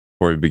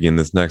Before we begin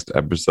this next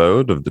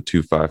episode of the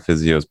 25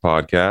 Physios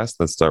podcast,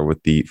 let's start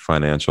with the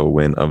financial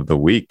win of the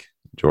week.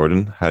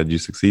 Jordan, how did you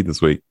succeed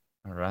this week?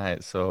 All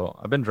right. So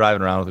I've been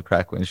driving around with a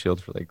cracked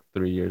windshield for like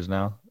 3 years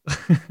now.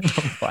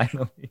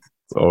 Finally.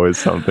 It's always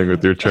something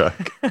with your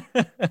truck.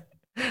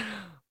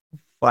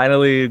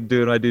 Finally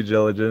doing my due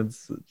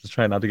diligence, just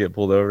trying not to get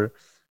pulled over.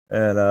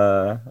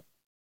 And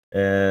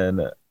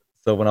and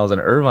so when I was in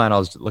Irvine, I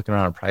was looking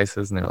around at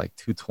prices and they're like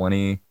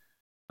 220.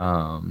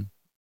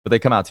 But they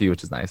come out to you,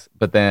 which is nice.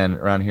 But then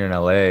around here in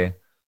LA,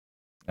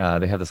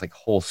 they have this like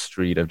whole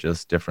street of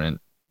just different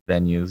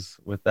venues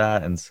with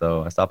that. And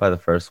so I stopped by the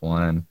first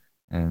one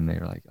and they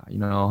were like,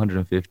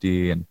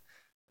 150. And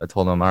I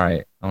told them, all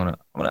right, I'm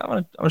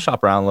gonna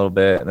shop around a little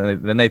bit.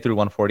 And then they threw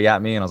 140 at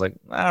me and I was like,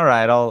 all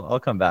right, I'll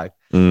come back.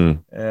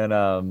 Mm,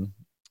 And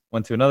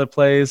went to another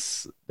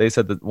place. They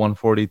said that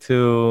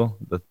 142.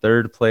 The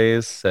third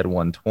place said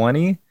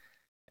 120.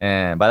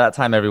 And by that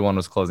time everyone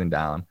was closing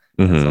down.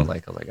 And so hmm I was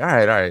like, all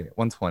right,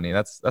 120.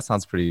 That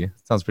sounds pretty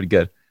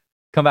good.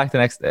 Come back the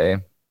next day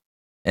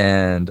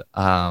and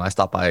I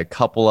stopped by a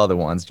couple other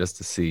ones just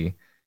to see,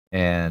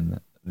 and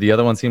the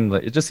other one seemed a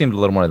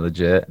little more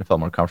legit and felt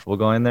more comfortable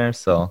going there.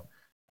 So,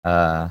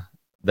 uh,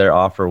 their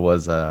offer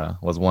was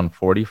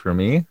 140 for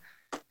me,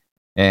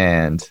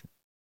 and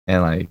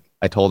like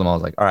I told them I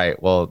was like, all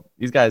right, well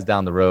these guys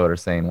down the road are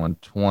saying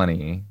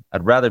 120.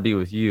 I'd rather be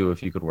with you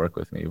if you could work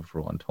with me for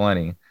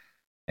 120.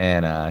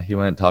 And he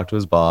went and talked to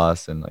his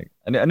boss, and like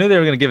I knew they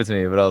were gonna give it to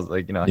me, but I was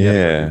like, he had to go do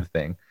Yeah, the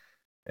thing.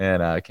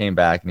 And came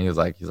back and he's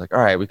like, all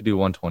right, we could do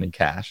 120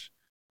 cash.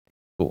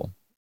 Cool.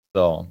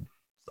 So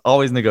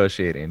always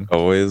negotiating.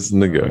 always Um,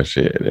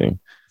 negotiating.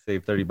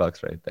 Save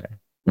 $30 right there.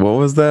 What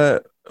was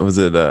that? Was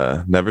it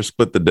Never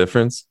Split the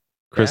Difference?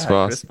 Chris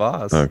Yeah, Chris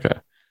Voss? Voss. Okay.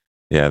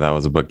 Yeah, that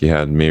was a book you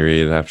had me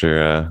read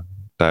after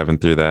diving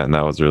through that, and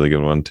that was a really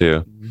good one too.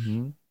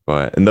 Hmm.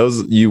 But and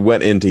those you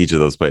went into each of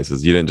those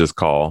places. You didn't just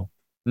call.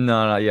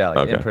 No, no, yeah,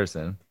 like in Okay.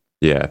 person.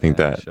 Yeah, I think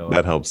Yeah, that show that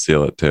up. helps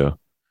seal it too.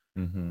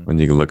 Hmm. When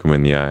you can look them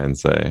in the eye and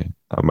say,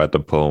 "I'm about to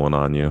pull one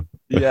on you,"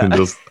 Yeah. and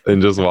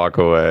just walk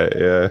away.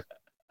 Yeah,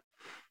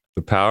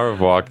 the power of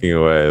walking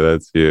away.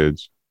 That's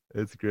huge.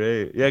 It's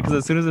great. Yeah, because Um,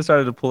 as soon as I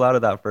started to pull out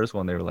of that first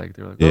one, they were like,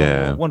 oh, well,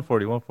 yeah,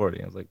 140,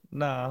 140. I was like,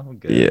 nah, I'm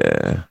good.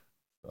 yeah.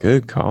 So,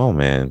 Good call,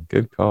 man.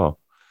 Good call.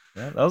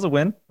 yeah, that was a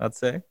win, I'd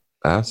say.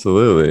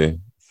 Absolutely.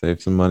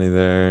 Save some money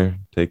there.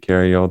 Take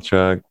care of your old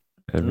truck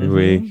every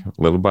week, Hmm.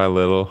 little by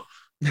little.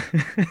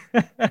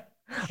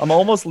 I'm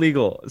almost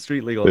legal,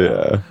 street legal now.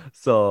 Yeah.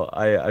 So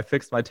I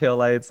fixed my tail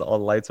lights. All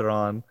the lights are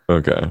on.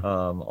 Okay.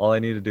 All I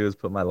need to do is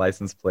put my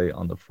license plate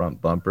on the front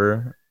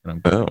bumper, and I'm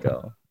good to Oh,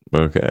 go.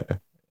 okay. Yeah.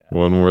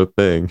 One more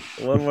thing.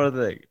 One more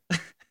thing.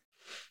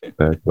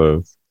 That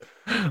close.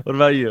 What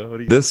about you? What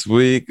do you? This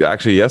week,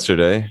 actually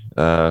yesterday,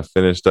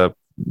 finished up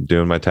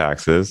doing my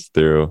taxes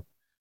through.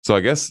 So I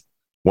guess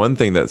one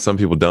thing that some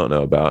people don't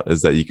know about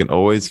is that you can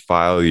always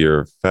file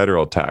your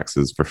federal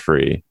taxes for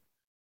free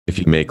if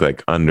you make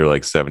like under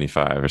like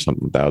 75 or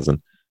something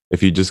thousand.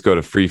 If you just go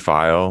to free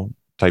file,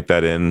 type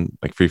that in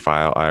like free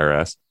file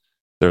IRS,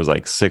 there's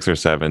like six or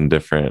seven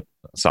different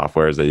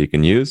softwares that you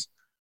can use.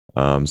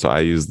 So I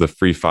use the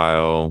free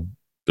file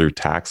through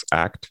Tax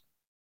Act,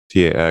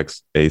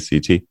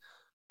 TAXACT.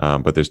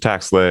 But there's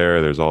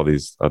TaxSlayer, there's all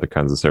these other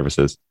kinds of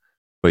services.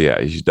 But yeah,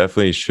 you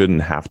definitely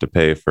shouldn't have to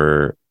pay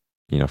for,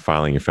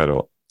 filing your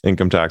federal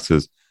income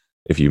taxes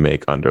if you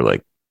make under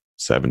like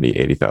 70,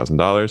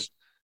 $80,000.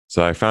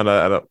 So I found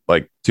out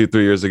like 2,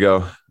 3 years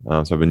ago. So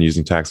I've been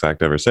using Tax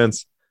Act ever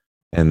since.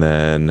 And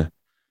then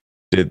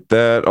did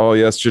that all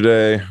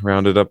yesterday,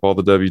 rounded up all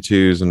the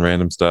W-2s and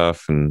random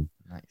stuff and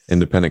Nice.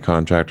 independent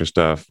contractor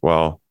stuff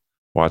while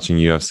watching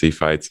UFC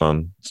fights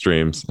on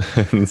streams.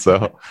 And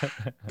so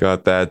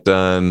got that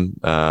done.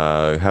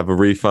 Have a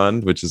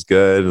refund, which is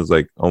good. It was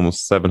like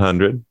almost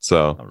 700.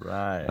 So, All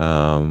right.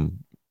 um,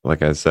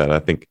 like I said, I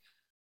think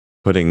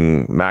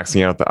putting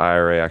maxing out the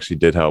IRA actually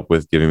did help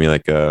with giving me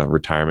like a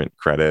retirement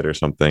credit or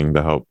something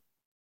to help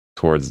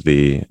towards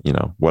the,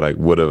 what I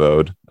would have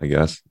owed, I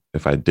guess,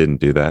 if I didn't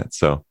do that.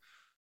 So,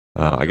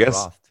 And that was I your guess,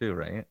 Roth too,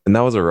 right? and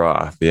that was a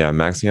Roth. Yeah,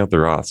 maxing out the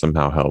Roth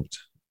somehow helped.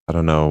 I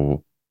don't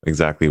know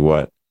exactly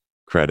what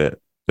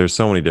credit. There's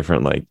so many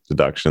different like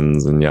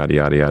deductions and yada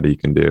yada yada you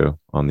can do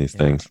on these Yeah.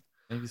 things.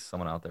 Maybe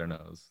someone out there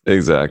knows. Let me know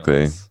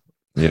Exactly.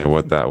 this.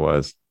 What that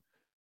was.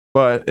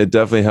 But it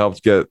definitely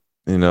helped get,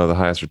 the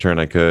highest return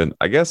I could.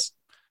 I guess,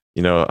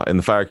 in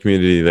the fire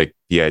community, like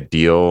the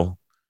ideal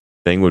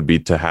thing would be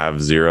to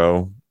have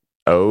zero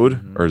owed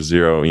Hmm. or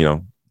zero,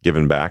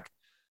 given back.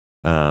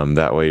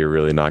 That way you're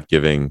really not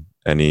giving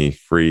any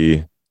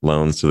free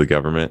loans to the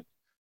government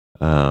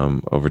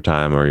over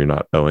time, or you're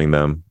not owing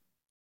them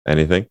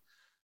anything.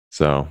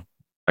 So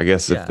I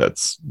guess if Yeah.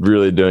 that's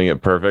really doing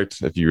it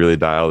perfect, if you really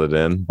dialed it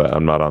in, but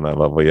I'm not on that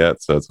level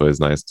yet. So it's always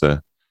nice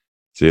to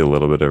see a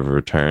little bit of a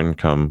return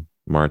come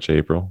March,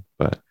 April.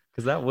 But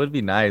Because that would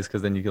be nice,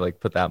 because then you could like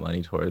put that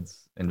money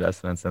towards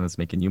investments and it's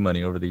making you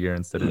money over the year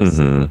instead of just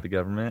sitting mhm, with the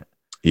government.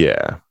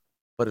 yeah,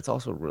 But it's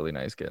also really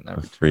nice getting that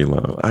a free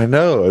return. loan. I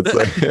know. It's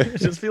like It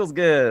just feels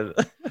good.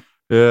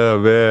 Yeah,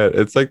 man.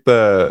 It's like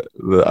the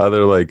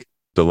other like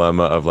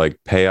dilemma of like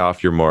pay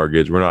off your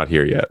mortgage. We're not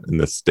here yet in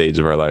this stage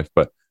of our life,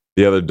 but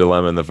the other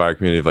dilemma in the fire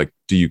community of like,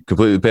 do you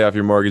completely pay off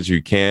your mortgage?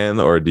 You can,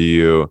 or do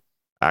you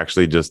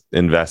actually just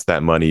invest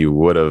that money you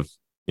would have,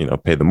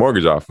 paid the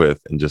mortgage off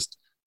with and just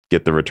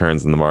get the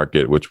returns in the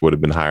market, which would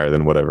have been higher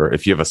than whatever.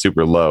 If you have a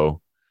super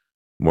low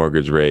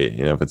mortgage rate,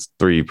 if it's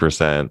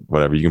 3%,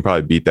 whatever, you can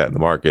probably beat that in the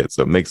market.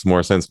 So it makes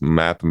more sense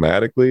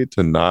mathematically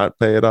to not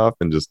pay it off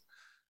and just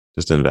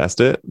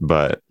invest it.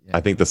 But Yeah. I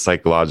think the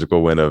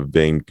psychological win of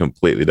being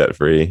completely debt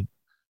free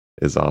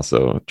is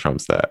also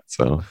trumps that.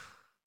 So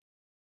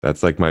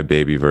that's like my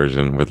baby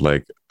version with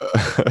like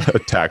a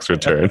tax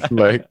return.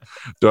 Like,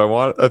 do I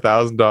want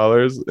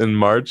 $1,000 in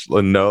March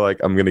and know like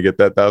I'm gonna get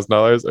that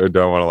 $1,000, or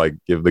do I want to like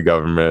give the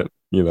government,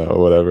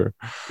 whatever,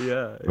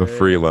 Yeah, a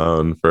free yeah,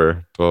 loan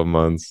for 12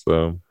 months?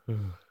 So yeah.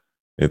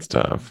 it's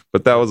tough,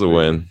 but that That's was a crazy.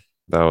 win.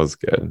 That was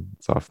good.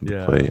 It's off the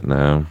Yeah. plate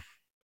now.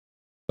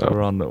 So,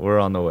 We're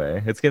on the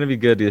way. It's gonna be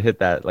good to hit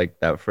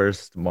that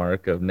first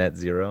mark of net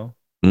zero.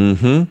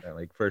 mm-hmm. That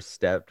like first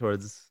step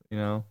towards,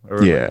 or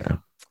like Yeah,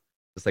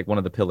 just like one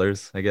of the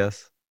pillars, I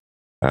guess.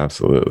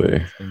 absolutely.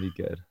 It's gonna be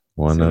good.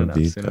 One Soon of enough,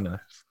 the soon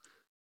enough.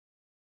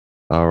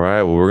 All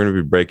right. Well, we're going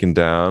to be breaking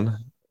down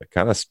a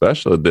kind of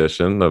special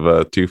edition of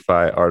a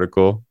 2Fi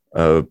article,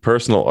 a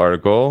personal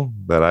article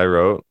that I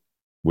wrote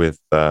with,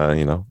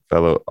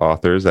 fellow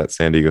authors at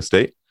San Diego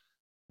State.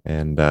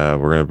 And we're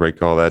going to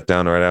break all that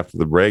down right after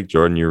the break.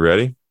 Jordan, you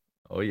ready?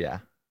 Oh yeah.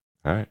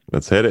 All right,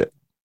 let's hit it.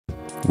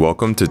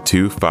 Welcome to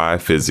 2Fi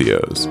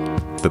Physios,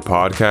 the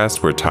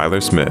podcast where Tyler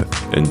Smith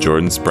and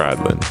Jordan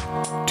Spradlin,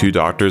 two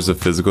doctors of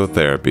physical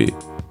therapy,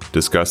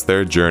 discuss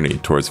their journey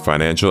towards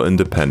financial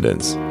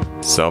independence,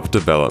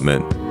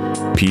 self-development,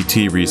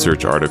 PT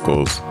research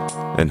articles,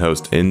 and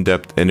host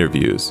in-depth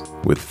interviews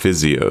with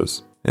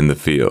physios in the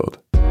field.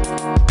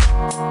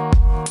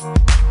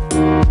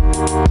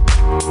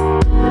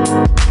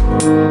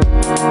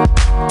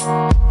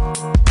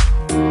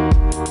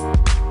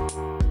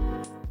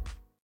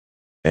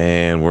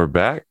 And we're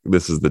back.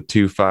 This is the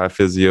 2Fi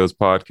Physios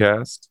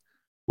podcast,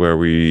 where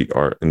we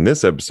are in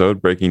this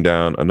episode breaking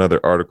down another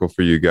article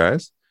for you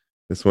guys.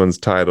 This one's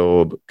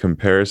titled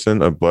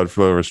Comparison of Blood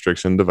Flow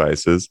Restriction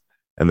Devices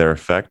and Their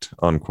Effect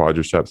on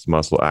Quadriceps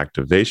Muscle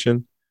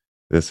Activation.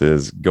 This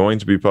is going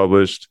to be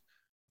published.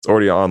 It's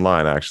already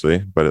online, actually,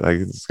 but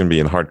it's going to be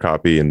in hard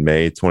copy in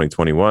May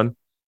 2021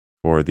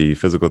 for the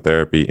Physical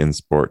Therapy in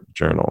Sport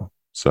Journal.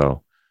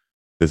 So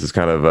this is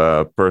kind of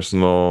a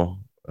personal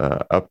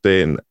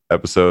update and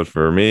episode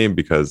for me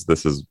because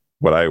this is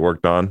what I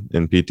worked on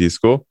in PT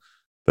school,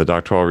 the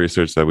doctoral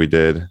research that we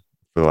did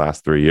for the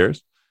last 3 years.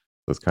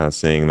 So it's kind of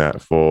seeing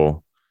that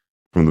full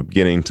from the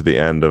beginning to the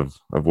end of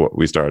what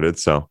we started.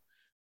 So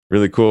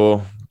really cool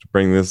to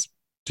bring this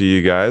to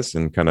you guys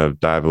and kind of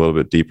dive a little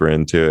bit deeper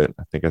into it.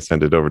 I think I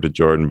sent it over to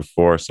Jordan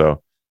before,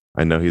 so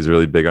I know he's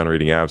really big on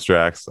reading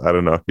abstracts. I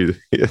don't know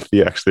if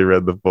he actually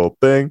read the full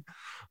thing,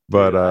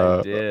 but Dude,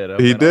 I did. I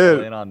he went all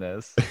did. in on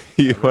this.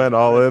 He I went read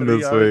all read in three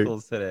this week.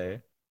 articles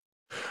today.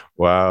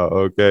 Wow. I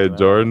Okay. know.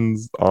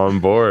 Jordan's on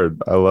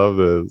board. I love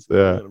this.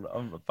 Yeah. Dude,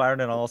 I'm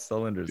firing in all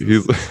cylinders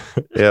He's this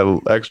week. yeah,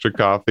 extra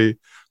coffee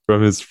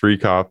from his free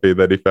coffee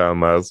that he found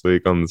last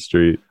week on the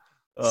street.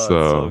 Oh, it's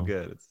so So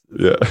good. It's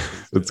yeah,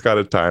 so it's tasty. got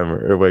a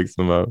timer. It wakes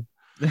him up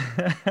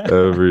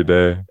every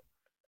day.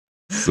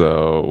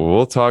 So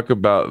we'll talk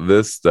about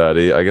this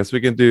study. I guess we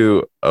can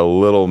do a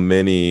little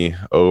mini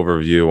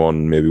overview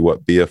on maybe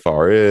what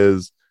BFR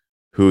is,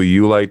 who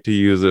you like to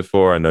use it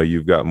for. I know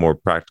you've got more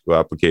practical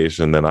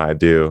application than I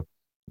do.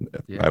 I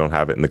Yeah. don't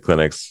have it in the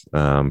clinics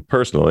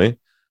personally,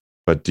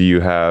 but do you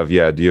have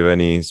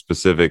any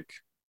specific,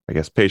 I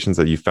guess, patients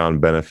that you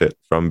found benefit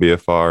from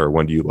BFR, or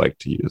when do you like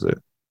to use it,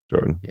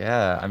 Jordan?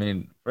 Yeah. I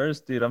mean,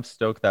 first, dude, I'm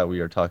stoked that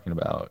we are talking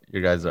about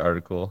your guys'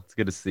 article. It's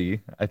good to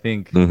see. I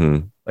think,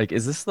 Mm-hmm. like,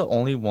 is this the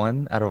only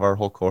one out of our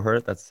whole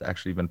cohort that's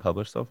actually been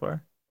published so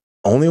far?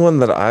 Only one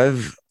that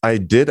I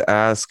did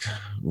ask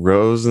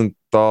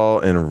Rosenthal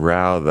and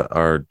Rao,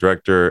 our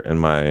director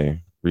and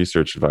my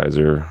research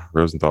advisor,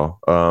 Rosenthal,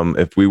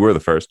 if we were the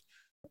first.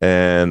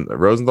 And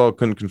Rosenthal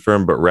couldn't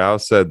confirm, but Rao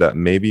said that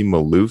maybe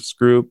Malouf's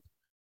group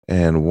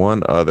and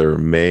one other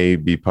may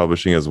be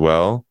publishing as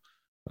well.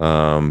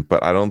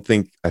 But I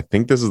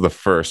think this is the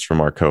first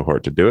from our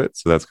cohort to do it.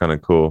 So that's kind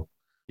of cool.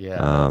 Yeah,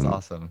 that's Um,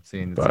 awesome.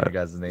 Seeing your but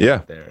guys' name yeah,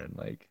 up there and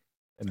like,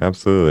 and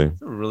absolutely.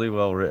 it's a really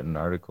well written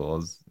article. I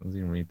was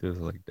even reading through. I was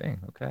like,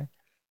 dang, okay,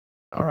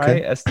 all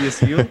Okay. right,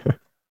 SDSU.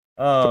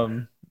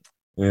 Um,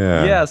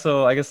 Yeah. yeah.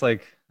 So I guess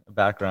like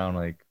background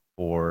like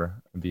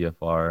for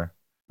BFR,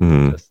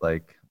 Mhm. just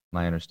like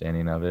my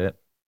understanding of it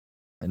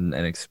and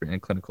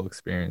experience, clinical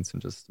experience,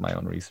 and just my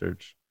own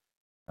research.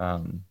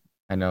 Um,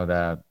 I know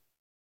that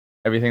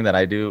everything that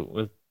I do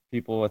with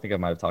people, I think I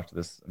might have talked to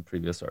this in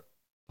previous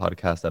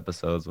podcast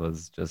episodes,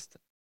 was just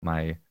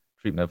my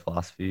treatment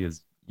philosophy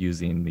is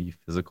using the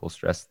physical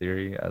stress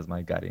theory as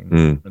my guiding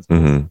Mm, principles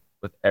mhm.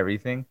 with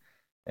everything.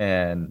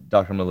 And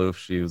Dr. Malouf,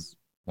 she was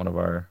one of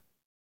our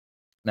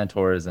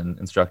mentors and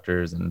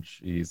instructors, and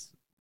she's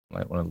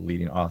like one of the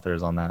leading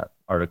authors on that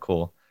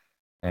article,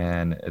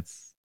 and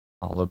it's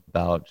all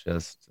about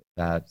just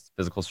that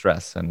physical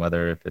stress and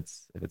whether if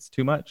it's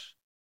too much,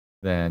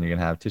 then you're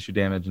gonna have tissue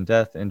damage and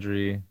death,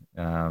 injury.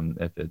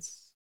 If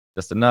it's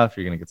just enough,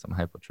 you're gonna get some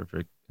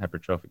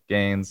hypertrophic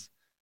gains.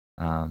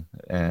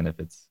 And if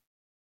it's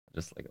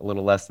just like a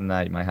little less than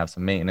that, you might have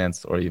some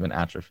maintenance or even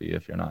atrophy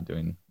if you're not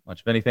doing much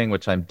of anything,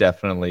 which I'm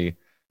definitely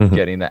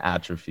getting the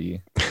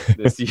atrophy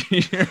this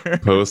year.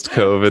 Post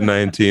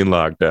COVID-19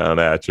 lockdown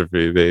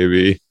atrophy,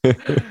 baby.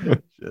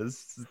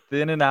 Just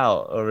thinning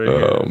out over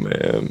Oh here.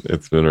 man,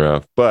 it's been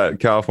rough. But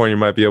California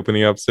might be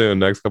opening up soon,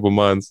 next couple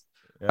months.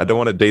 I don't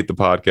want to date the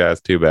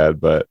podcast too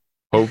bad, but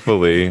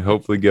hopefully,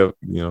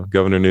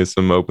 Governor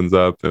Newsom opens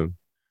up and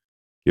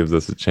gives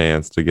us a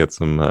chance to get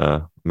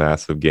some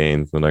massive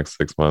gains in the next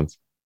 6 months.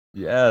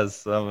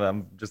 Yes,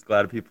 I'm just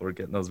glad people are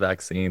getting those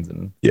vaccines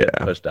and Yeah,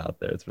 pushed out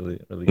there. It's really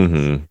really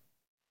good.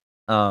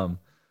 mm-hmm.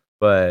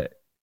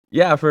 But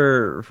yeah,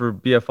 for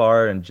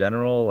BFR in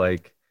general,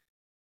 like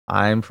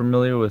I'm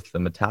familiar with the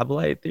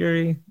metabolite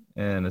theory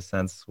in a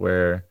sense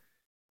where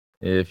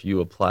if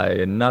you apply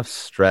enough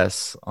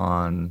stress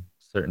on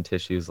certain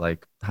tissues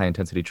like high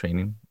intensity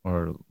training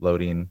or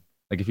loading,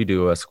 like if you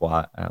do a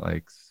squat at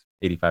like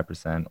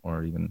 85%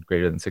 or even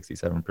greater than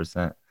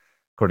 67%,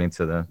 according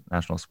to the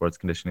National Sports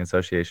Conditioning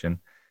Association,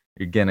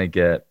 you're gonna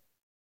get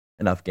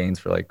enough gains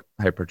for like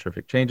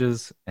hypertrophic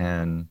changes.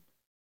 And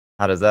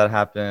how does that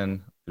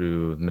happen?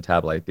 Through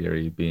metabolite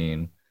theory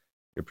being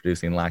you're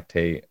producing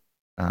lactate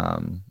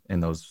in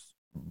those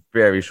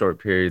very short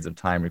periods of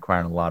time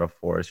requiring a lot of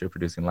force. You're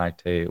producing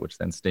lactate, which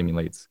then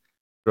stimulates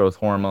growth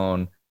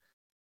hormone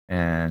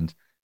and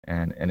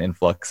an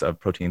influx of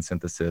protein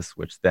synthesis,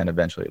 which then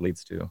eventually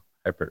leads to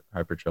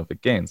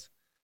hypertrophic gains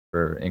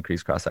for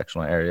increased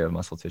cross-sectional area of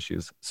muscle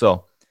tissues.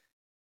 So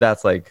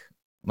that's like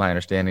my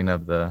understanding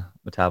of the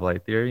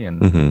metabolite theory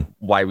and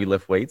why we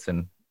lift weights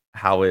and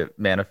how it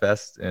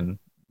manifests in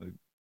the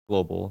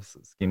global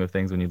scheme of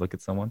things when you look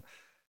at someone.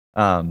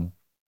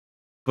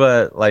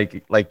 But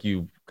like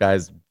you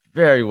guys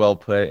very well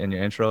put in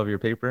your intro of your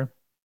paper,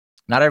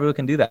 not everyone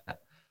can do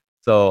that.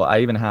 So I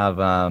even have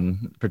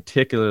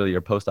particularly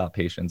your post-op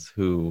patients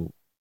who,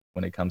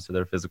 when it comes to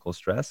their physical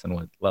stress and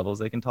what levels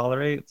they can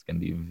tolerate, it's going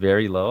to be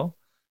very low.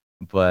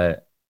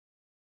 But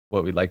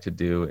what we'd like to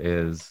do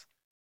is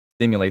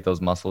stimulate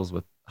those muscles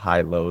with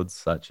high loads,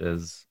 such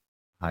as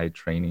high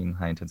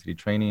intensity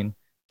training.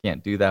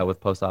 Can't do that with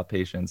post-op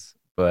patients,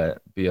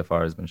 but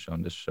BFR has been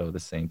shown to show the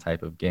same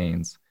type of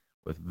gains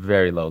with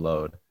very low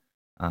load,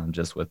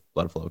 just with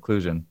blood flow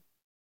occlusion.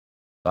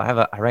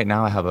 So right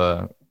now I have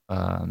a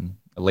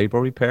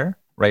labral repair,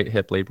 right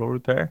hip labral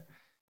repair.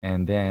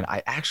 And then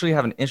I actually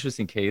have an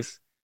interesting case.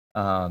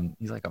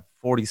 He's like a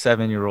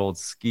 47-year-old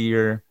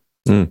skier.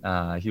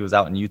 He was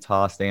out in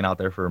Utah, staying out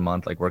there for a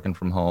month, like working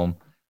from home.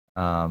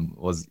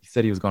 He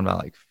said he was going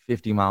about like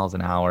 50 miles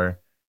an hour,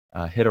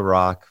 hit a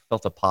rock,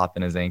 felt a pop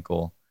in his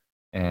ankle,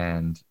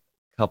 and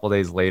a couple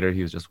days later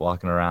he was just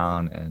walking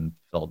around and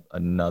felt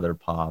another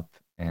pop,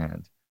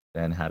 and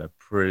then had a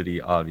pretty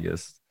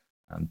obvious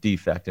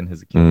defect in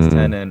his Achilles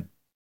tendon.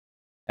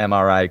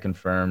 MRI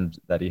confirmed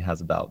that he has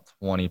about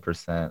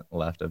 20%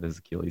 left of his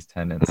Achilles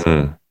tendon.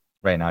 So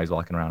right now he's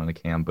walking around in a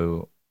cam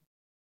boot.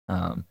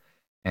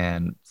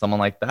 And someone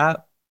like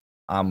that,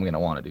 I'm going to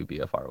want to do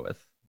BFR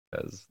with,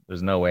 because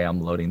there's no way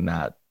I'm loading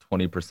that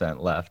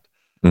 20% left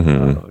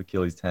of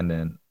Achilles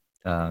tendon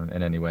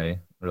in any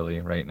way,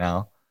 really, right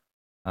now.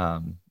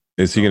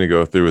 Is he going to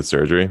go through with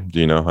surgery? Do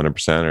you know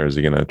 100%, or is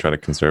he going to try to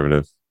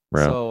conservative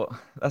route? So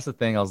that's the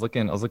thing. I was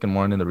looking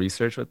more into the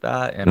research with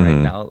that, and right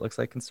now it looks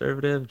like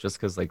conservative, just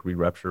because like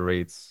re-rupture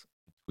rates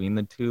between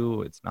the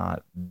two, it's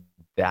not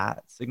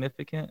that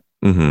significant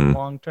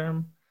long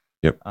term.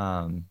 Yep.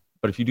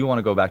 But if you do want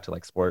to go back to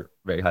like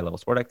very high level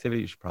sport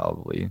activity, you should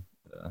probably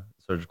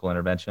surgical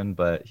intervention.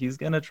 But he's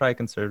gonna try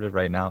conservative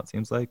right now, it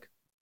seems like.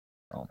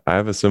 I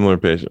have a similar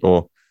patient.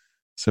 Well,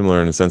 similar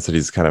in the sense that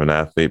he's kind of an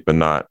athlete, but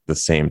not the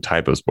same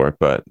type of sport.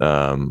 But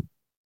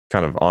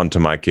kind of onto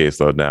my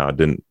caseload now. I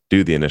didn't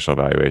do the initial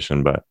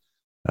evaluation, but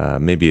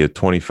maybe a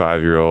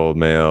 25-year-old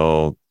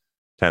male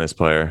tennis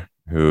player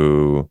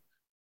who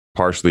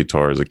partially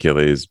tore his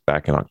Achilles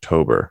back in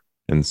October.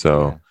 And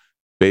so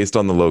based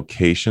on the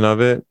location of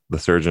it, the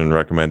surgeon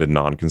recommended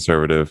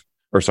non-surgical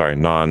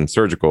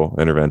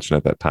intervention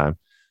at that time.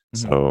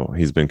 So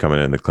he's been coming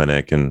in the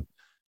clinic and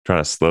trying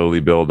to slowly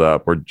build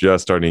up. We're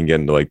just starting to get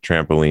into like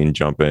trampoline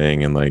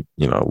jumping and like,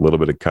 a little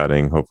bit of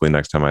cutting, hopefully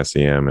next time I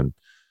see him, and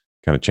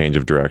kind of change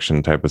of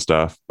direction type of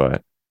stuff.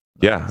 But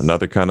yeah,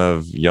 another kind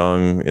of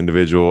young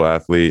individual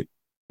athlete,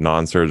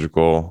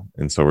 non-surgical.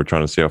 And so we're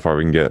trying to see how far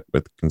we can get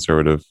with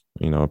conservative,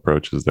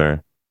 approaches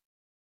there.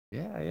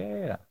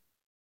 Yeah.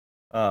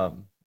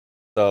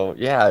 So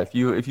yeah, if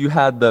you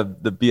had the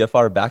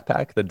BFR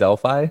backpack, the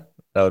Delphi,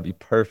 that would be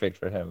perfect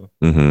for him.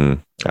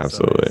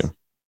 Absolutely. So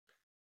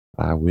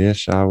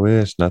nice. I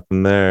wish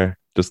nothing there.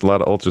 Just a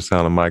lot of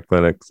ultrasound in my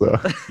clinic. So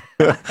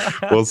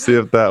we'll see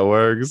if that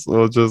works.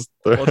 We'll just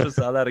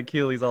ultrasound that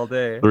Achilles all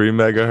day. 3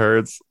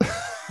 megahertz.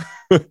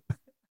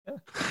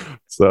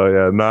 So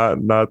yeah,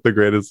 not the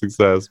greatest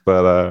success,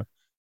 but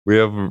we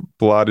have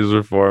Pilates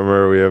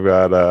reformer, we have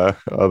got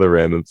other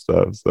random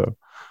stuff. So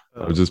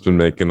I've Oh just been man.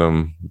 making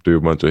them do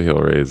a bunch of heel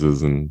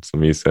raises and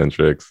some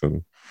eccentrics,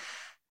 and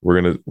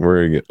we're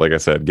gonna get, like I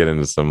said, get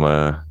into some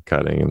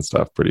cutting and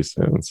stuff pretty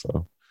soon.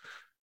 So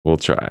we'll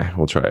try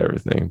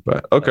everything.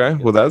 But That's okay,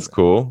 well good, that's man.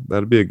 cool.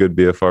 That'd be a good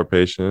BFR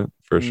patient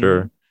for Mm-hmm.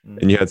 sure.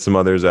 And you Mm-hmm. had some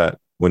others at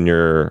when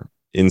you're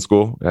in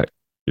school at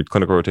your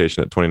clinical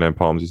rotation at 29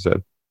 Palms. You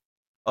said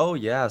Oh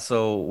yeah.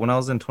 So when I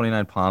was in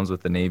 29 Palms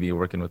with the Navy,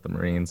 working with the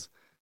Marines,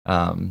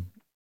 um,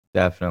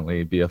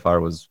 definitely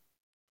BFR was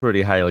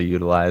pretty highly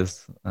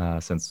utilized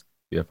since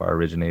BFR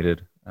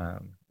originated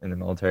in the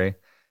military.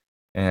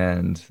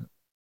 And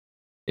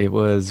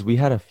we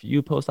had a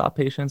few post-op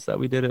patients that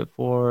we did it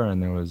for,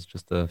 and there was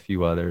just a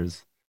few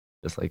others,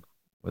 just like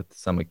with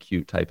some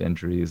acute type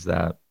injuries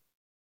that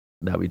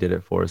we did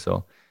it for.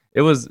 So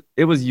it was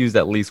used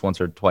at least once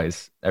or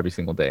twice every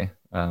single day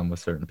with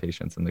certain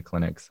patients in the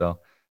clinic. So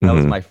that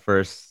was mm-hmm. my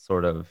first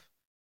sort of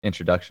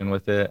introduction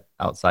with it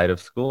outside of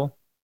school.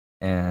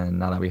 And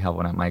now that we have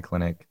one at my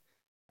clinic,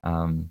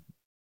 um,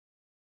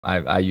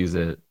 I use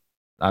it.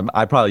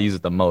 I probably use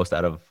it the most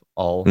out of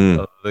all Mm,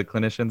 of the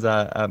clinicians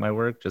at my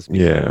work, just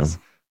yeah. because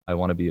I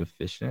want to be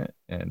efficient.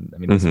 And I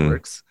mean, this Mm-hmm.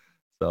 works,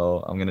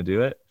 so I'm gonna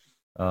do it.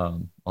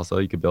 Also,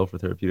 you could bill for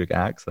therapeutic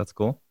acts. That's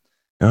cool.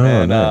 Oh,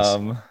 And nice.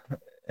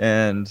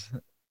 and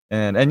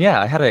and yeah,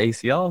 I had an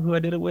ACL who I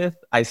did it with.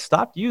 I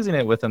stopped using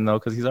it with him though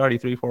because he's already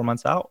 3, 4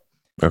 months out,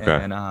 Okay.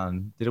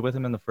 and did it with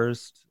him in the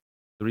first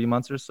 3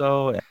 months or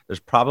so. There's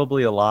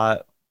probably a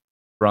lot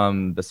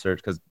from the search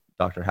because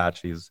Dr.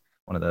 Hatch, he's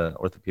one of the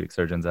orthopedic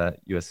surgeons at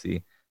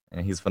USC,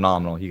 and he's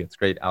phenomenal. He gets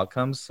great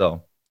outcomes.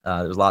 So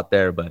there's a lot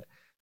there, but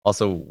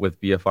also with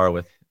BFR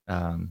with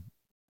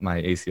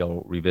my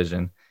ACL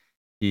revision,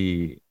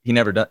 he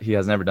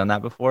has never done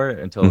that before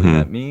until he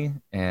met Mm-hmm. me,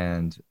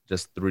 and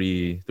just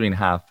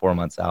 3.5, 4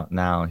 months out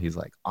now, he's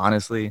like,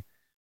 honestly,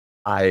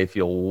 I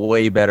feel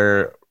way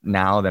better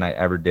now than I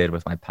ever did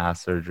with my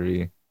past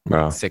surgery,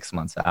 like Wow. 6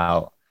 months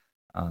out.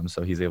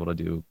 So he's able to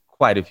do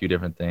quite a few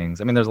different things.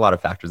 I mean, there's a lot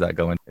of factors that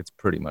go in. It's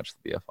pretty much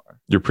the BFR.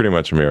 You're pretty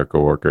much a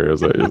miracle worker,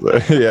 is what you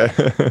say. Yeah.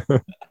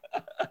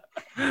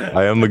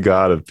 I am the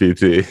god of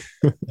PT.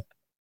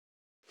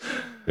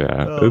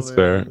 Yeah, Oh it's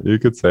fair. man. You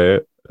could say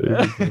it. You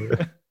could say it.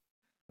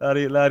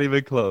 Not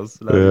even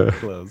close. Not even Yeah.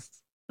 close.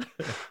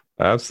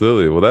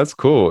 Absolutely. Well, that's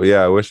cool.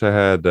 Yeah, I wish I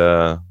had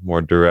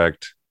more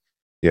direct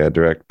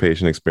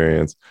patient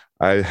experience.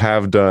 I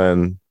have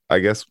done, I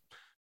guess,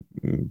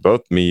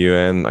 both me, you,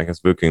 and I guess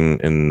Vuk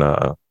in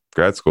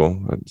grad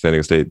school at San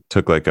Diego State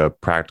took like a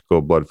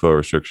practical blood flow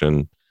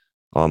restriction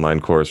online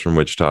course from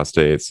Wichita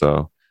State.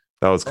 So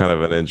that was kind Oh,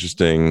 of an cool.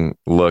 interesting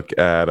look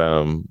at,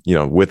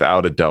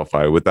 without a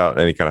Delphi, without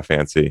any kind of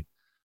fancy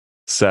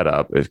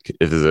setup. If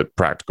is it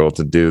practical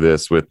to do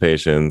this with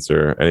patients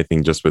or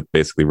anything, just with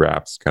basically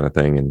wraps kind of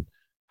thing, and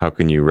how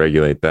can you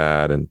regulate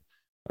that? And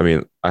I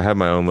mean, I have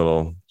my own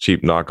little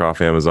cheap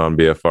knockoff Amazon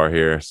BFR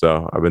here,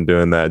 so I've been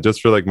doing that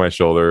just for like my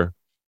shoulder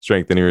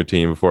strengthening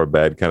routine before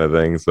bed kind of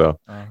thing. So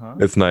Uh-huh.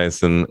 it's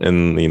nice and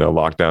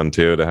lockdown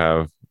too to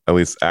have at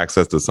least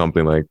access to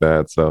something like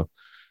that. So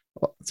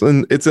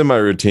it's in my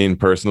routine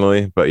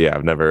personally, but yeah,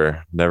 I've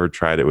never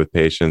tried it with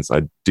patients.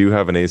 I do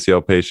have an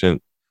ACL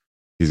patient.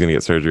 He's going to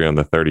get surgery on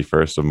the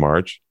 31st of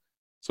March.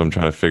 So I'm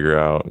trying to figure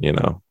out,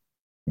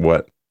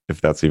 what if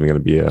that's even going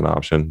to be an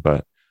option,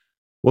 but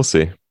we'll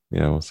see.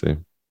 Yeah, we'll see.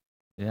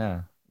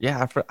 Yeah.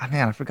 Yeah,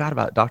 man, I forgot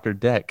about Dr.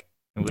 Deck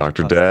in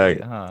Dr. Wichita Dag,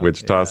 State, huh?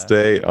 Wichita Yeah.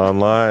 State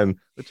online.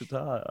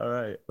 Wichita. All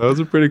right. That was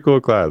a pretty cool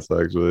class,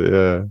 actually.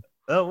 Yeah.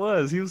 That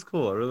was. He was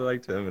cool. I really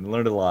liked him and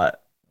learned a lot.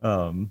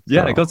 Yeah, and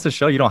it So, goes to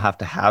show you don't have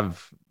to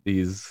have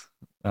these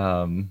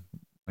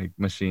like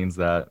machines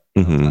that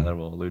mhm. Tyler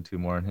will allude to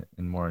more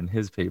in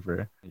his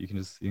paper. You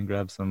can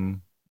grab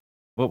some.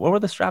 What were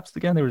the straps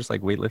again? They were just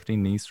like weightlifting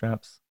knee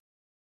straps.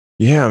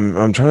 Yeah,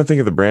 I'm trying to think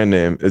of the brand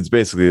name. It's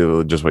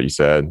basically just what you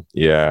said.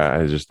 Yeah,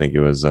 I just think it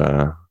was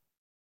kind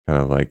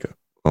of like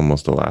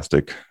almost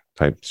elastic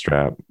type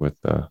strap with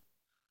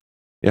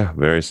yeah,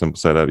 very simple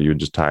setup. You would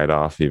just tie it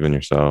off even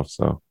yourself.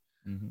 So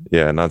Hmm.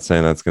 yeah, not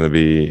saying that's going to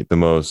be the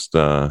most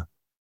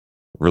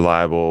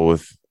reliable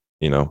with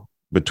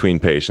between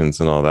patients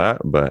and all that,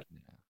 but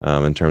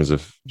in terms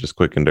of just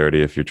quick and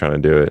dirty, if you're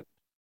trying to do it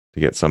to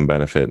get some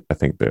benefit, I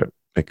think that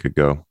it could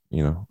go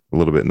a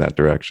little bit in that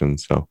direction.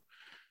 So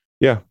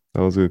yeah,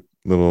 that was a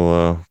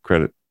little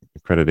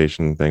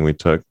accreditation thing we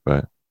took,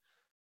 but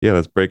yeah,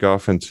 let's break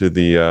off into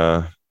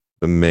the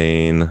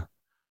main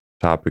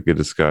topic of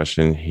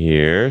discussion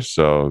here.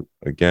 So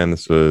again,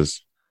 this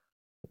was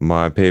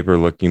my paper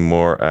looking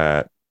more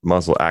at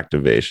muscle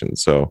activation.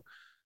 So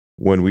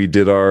when we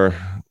did our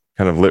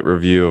kind of lit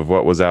review of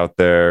what was out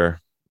there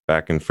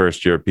back in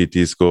first year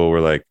PT school, we're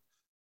like,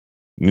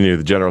 knew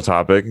the general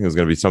topic. It was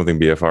going to be something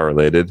BFR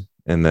related.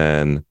 And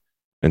then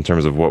in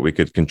terms of what we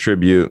could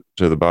contribute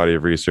to the body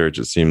of research,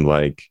 it seemed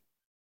like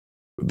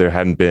there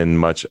hadn't been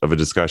much of a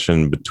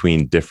discussion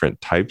between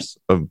different types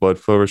of blood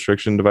flow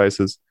restriction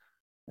devices.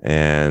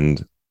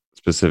 And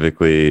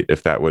specifically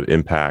if that would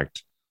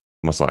impact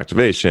muscle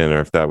activation or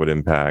if that would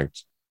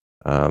impact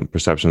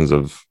perceptions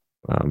of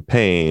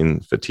pain,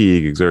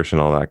 fatigue, exertion,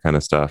 all that kind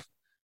of stuff.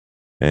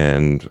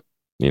 And,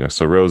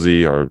 so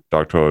Rosie, our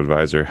doctoral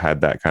advisor,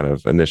 had that kind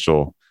of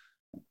initial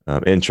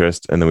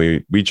interest. And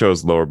then we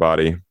chose lower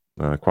body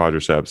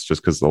quadriceps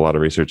just because a lot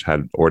of research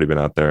had already been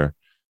out there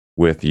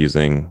with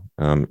using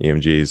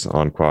EMGs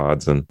on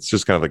quads. And it's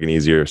just kind of like an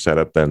easier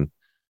setup than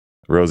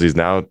Rosie's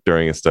now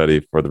during a study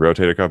for the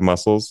rotator cuff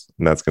muscles.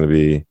 And that's going to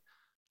be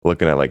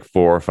looking at like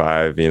 4 or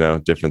 5,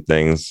 different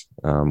things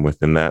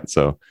within that.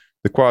 So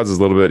the quads is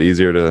a little bit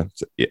easier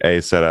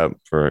to set up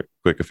for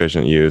quick,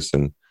 efficient use.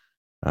 And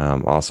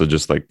also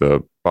just like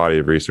the body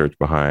of research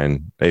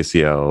behind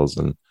ACLs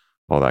and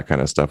all that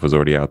kind of stuff was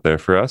already out there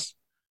for us.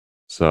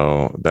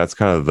 So that's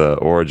kind of the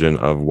origin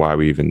of why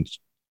we even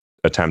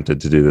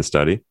attempted to do this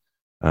study,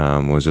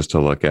 was just to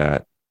look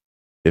at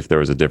if there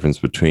was a difference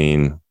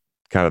between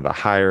kind of the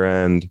higher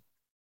end,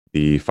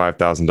 the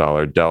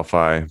 $5,000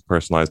 Delphi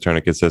personalized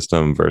tourniquet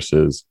system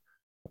versus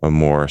a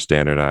more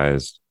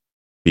standardized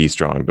B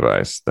Strong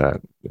device that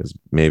is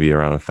maybe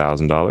around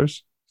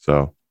 $1,000.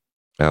 So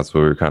that's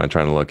what we were kind of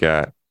trying to look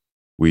at.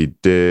 We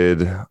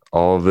did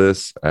all of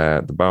this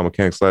at the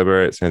Biomechanics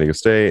Library at San Diego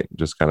State,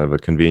 just kind of a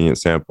convenient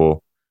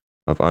sample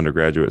of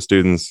undergraduate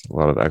students, a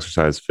lot of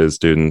exercise phys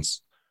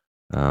students.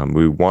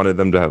 We wanted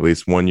them to have at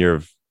least 1 year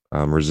of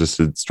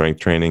resisted strength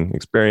training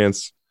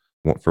experience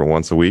for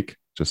once a week,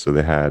 just so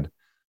they had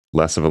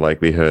less of a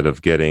likelihood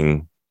of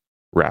getting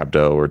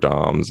rhabdo or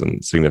DOMS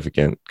and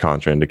significant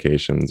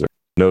contraindications.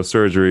 No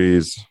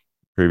surgeries,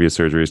 previous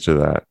surgeries to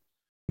that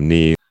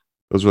knee.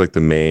 Those were like the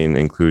main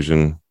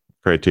inclusion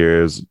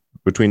criteria.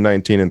 Between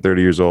 19 and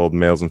 30 years old,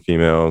 males and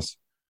females.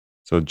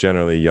 So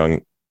generally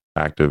young,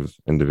 active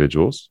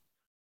individuals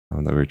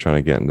that we were trying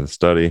to get into the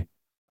study.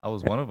 I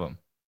was one of them.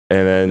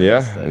 And then,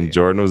 and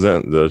Jordan was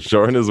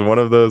Jordan is one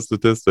of those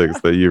statistics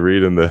that you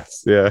read in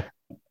this. Yeah.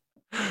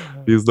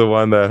 He's the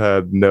one that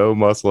had no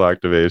muscle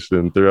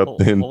activation throughout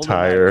the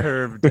entire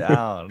curve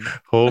down.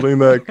 Holding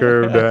that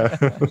curve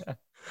down.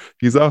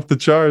 He's off the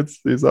charts.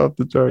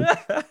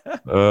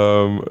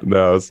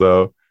 No,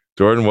 so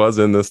Jordan was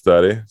in this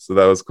study, so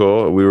that was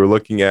cool. We were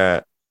looking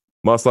at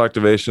muscle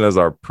activation as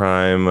our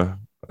prime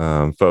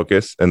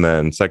focus, and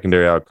then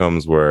secondary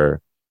outcomes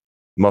were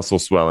muscle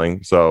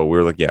swelling. So we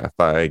were looking at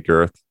thigh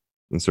girth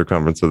and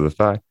circumference of the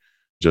thigh,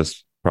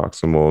 just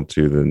proximal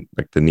to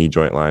the knee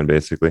joint line,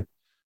 basically.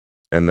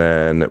 And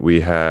then we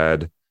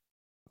had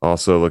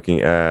also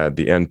looking at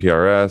the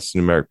NPRS,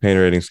 numeric pain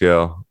rating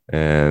scale,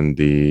 and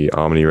the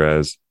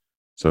OmniRes.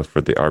 So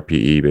for the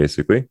RPE,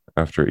 basically,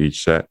 after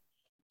each set.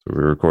 So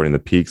we were recording the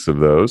peaks of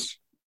those.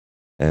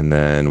 And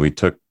then we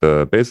took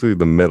basically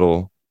the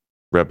middle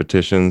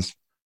repetitions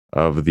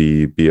of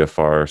the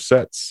BFR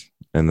sets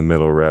and the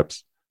middle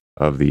reps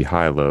of the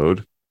high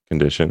load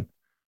condition,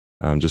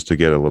 just to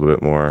get a little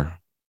bit more,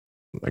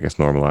 I guess,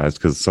 normalized.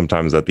 Because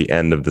sometimes at the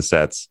end of the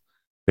sets,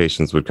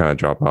 patients would kind of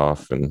drop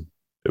off and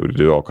it would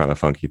do all kind of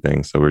funky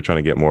things. So we're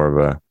trying to get more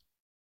of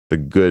the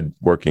good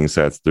working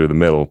sets through the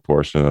middle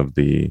portion of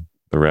the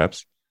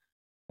reps.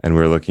 And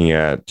we're looking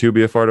at 2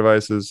 BFR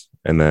devices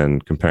and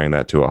then comparing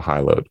that to a high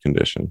load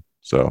condition.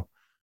 So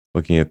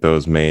looking at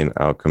those main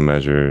outcome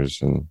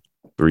measures and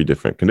 3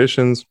 different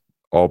conditions.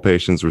 All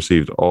patients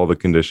received all the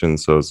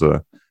conditions. So it's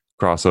a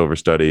crossover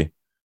study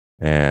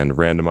and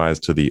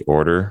randomized to the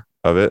order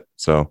of it.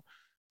 So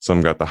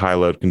some got the high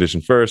load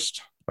condition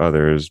first,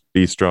 others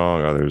B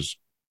Strong, others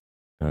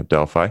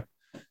Delphi.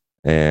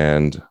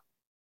 And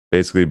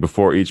basically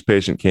before each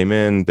patient came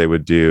in, they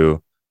would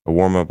do a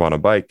warm up on a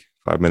bike,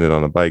 5-minute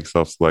on a bike,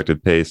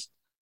 self-selected pace.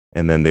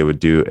 And then they would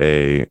do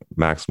a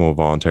maximal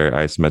voluntary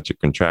isometric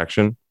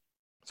contraction.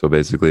 So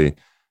basically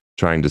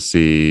trying to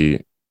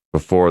see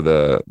before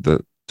the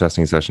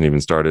testing session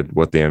even started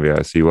what the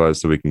MVIC was,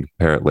 so we can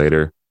compare it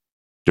later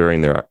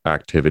during their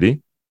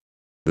activity.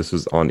 This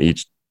was on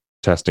each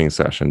testing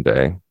session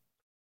day.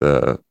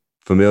 The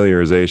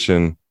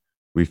familiarization,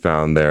 we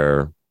found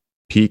their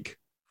peak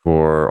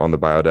on the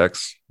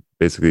Biodex,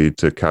 basically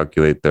to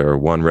calculate their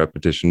 1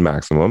 repetition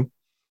maximum.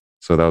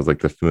 So that was like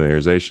the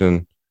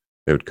familiarization.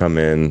 They would come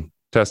in,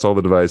 test all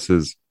the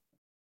devices.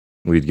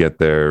 We'd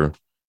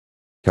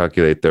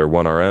calculate their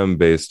 1RM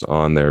based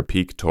on their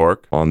peak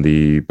torque on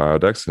the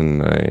Biodex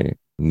in a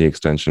knee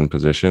extension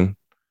position.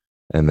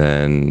 And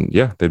then,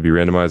 they'd be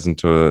randomized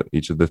into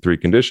each of the 3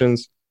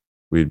 conditions.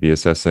 We'd be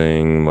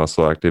assessing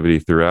muscle activity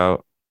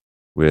throughout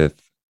with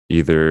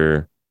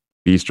either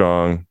B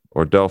Strong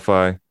or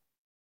Delphi,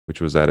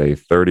 which was at a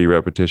 30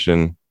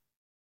 repetition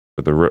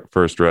for the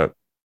first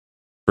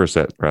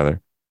set,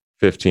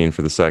 15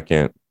 for the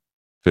second,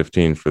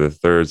 15 for the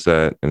third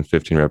set, and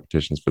 15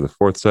 repetitions for the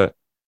fourth set,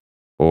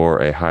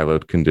 or a high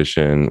load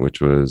condition,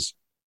 which was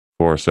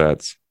 4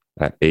 sets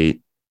at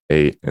 8,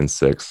 8, and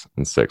 6,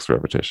 and 6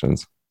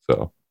 repetitions.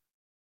 So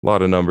a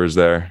lot of numbers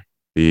there.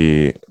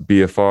 The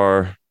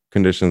BFR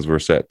conditions were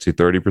set to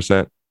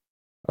 30%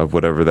 of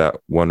whatever that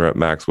 1 rep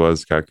max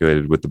was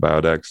calculated with the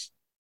Biodex,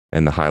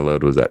 and the high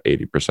load was at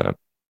 80%.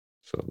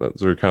 So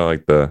those were kind of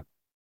like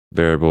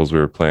variables we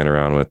were playing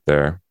around with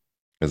there.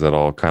 Is that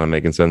all kind of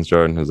making sense,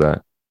 Jordan? Is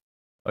that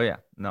Oh yeah,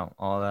 no,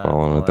 following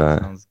all with that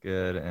that? sounds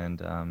good, and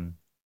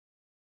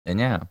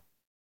yeah,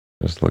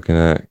 Just looking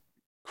at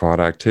quad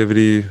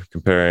activity,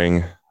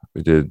 comparing,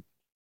 we did,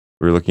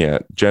 we were looking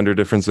at gender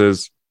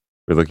differences.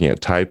 We're looking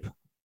at type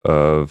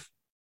of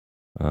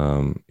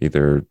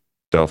either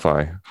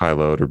Delphi, high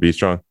load, or B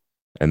strong.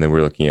 And then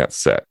we're looking at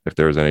set, if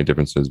there was any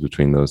differences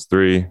between those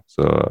three.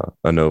 So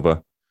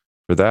ANOVA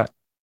for that.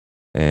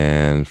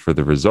 And for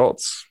the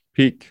results,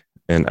 peak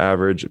and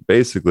average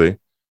basically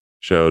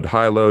showed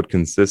high load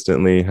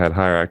consistently had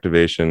higher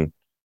activation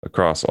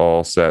across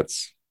all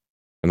sets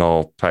and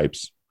all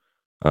types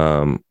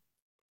um,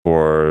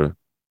 for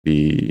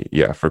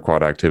for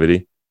quad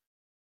activity.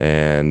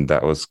 And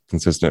that was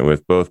consistent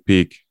with both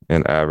peak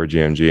and average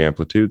EMG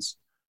amplitudes.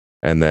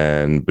 And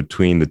then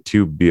between the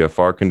two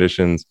BFR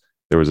conditions,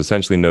 there was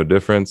essentially no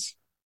difference,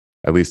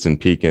 at least in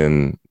peak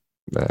and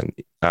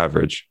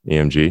average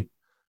EMG.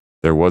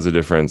 There was a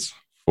difference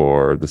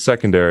for the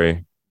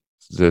secondary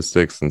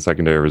statistics and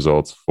secondary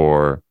results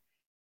for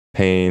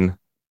pain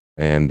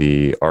and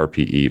the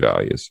RPE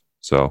values.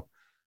 So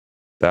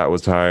that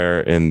was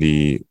higher in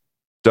the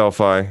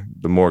Delphi,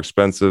 the more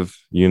expensive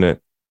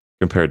unit,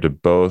 compared to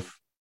both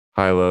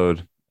high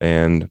load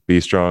and B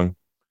strong,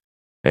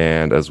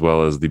 and as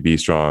well as the B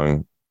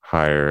strong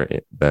higher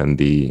than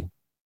the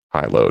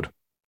high load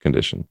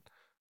condition.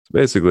 So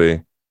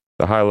basically,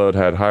 the high load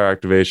had higher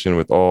activation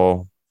with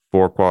all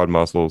four quad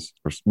muscles.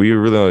 We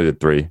really only did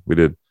three. We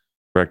did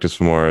rectus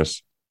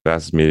femoris,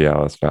 vastus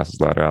medialis, vastus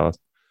lateralis.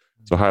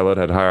 So high load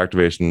had higher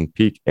activation,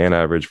 peak and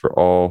average for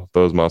all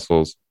those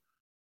muscles,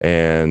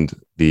 and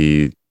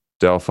the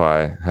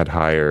Delphi had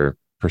higher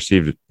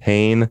perceived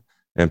pain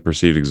and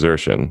perceived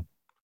exertion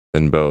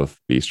than both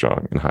B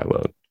strong and high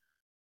load.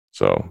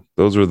 So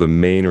those were the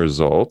main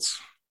results.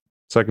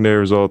 Secondary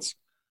results,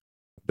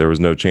 there was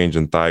no change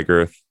in thigh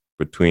girth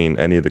between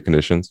any of the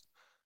conditions.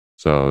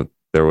 So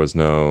there was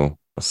no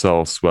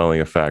cell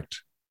swelling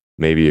effect,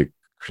 maybe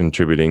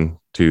contributing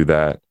to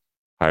that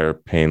higher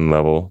pain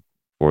level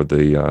for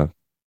the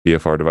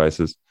BFR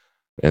devices.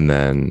 And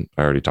then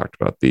I already talked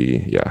about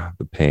the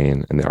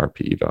pain and the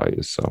RPE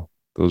values. So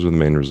those were the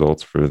main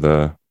results for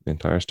the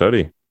entire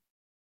study.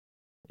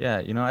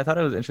 yeah. I thought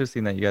it was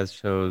interesting that you guys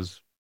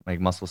chose like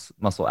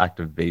muscle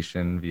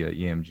activation via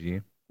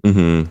EMG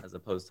Mm-hmm. as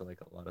opposed to like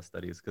a lot of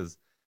studies because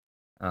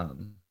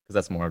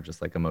that's more of just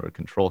like a motor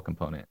control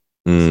component.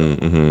 So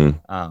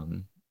Mm-hmm.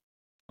 um,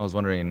 I was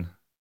wondering,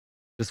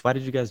 just why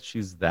did you guys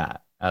choose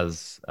that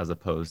as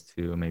opposed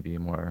to maybe a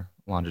more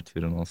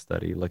longitudinal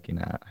study looking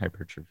at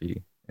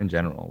hypertrophy in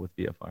general with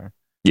VFR?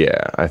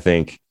 Yeah, I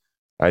think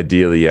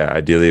ideally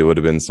it would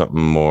have been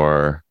something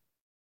more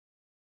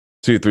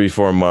 2, 3,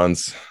 4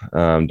 months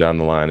down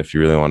the line if you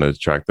really wanted to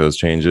track those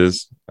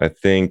changes. I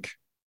think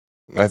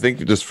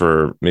just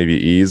for maybe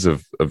ease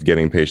of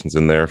getting patients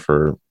in there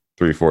for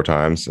 3, 4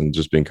 times and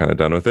just being kind of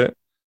done with it.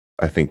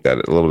 I think that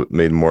it a little bit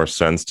made more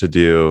sense to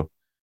do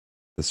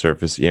the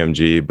surface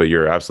EMG, but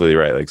you're absolutely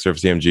right. Like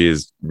surface EMG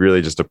is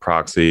really just a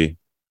proxy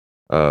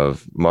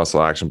of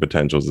muscle action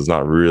potentials. It's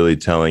not really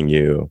telling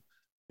you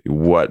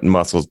what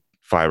muscle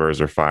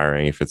fibers are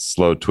firing, if it's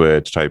slow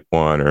twitch type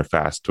 1 or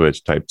fast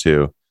twitch type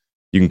 2.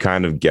 You can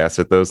kind of guess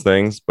at those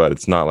things, but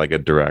it's not like a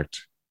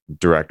direct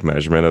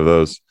measurement of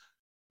those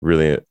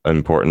really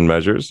important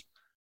measures.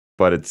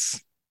 But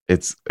it's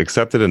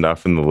accepted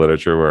enough in the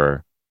literature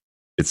where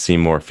it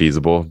seemed more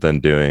feasible than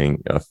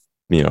doing a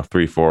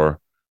 3, 4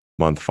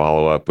 month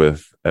follow up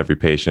with every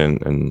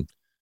patient and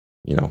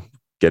you know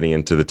getting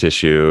into the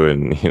tissue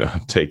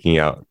and taking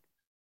out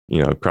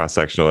cross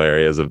sectional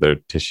areas of their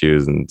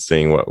tissues and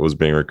seeing what was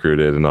being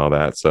recruited and all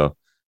that. So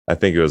I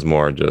think it was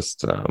more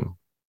just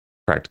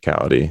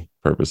practicality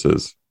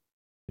purposes.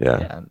 Yeah,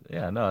 Yeah,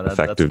 yeah, no, that speaks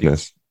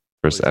effectiveness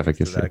versus totally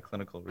speaks to efficacy. that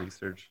clinical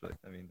research. Like,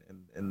 I mean,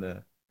 in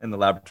the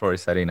laboratory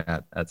setting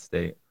at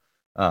State,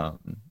 um,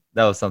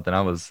 that was something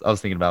I was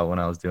thinking about when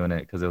I was doing it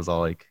because it was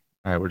all like,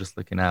 all right, we're just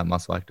looking at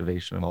muscle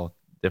activation of all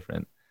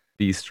different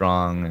B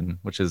strong and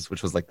which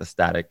was like the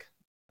static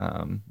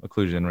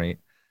occlusion rate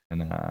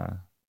and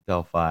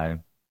Delphi,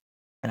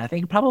 and I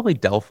think probably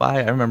Delphi.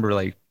 I remember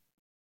like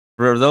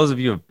for those of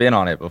you who have been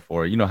on it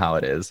before, you know how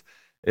it is.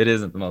 It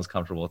isn't the most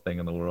comfortable thing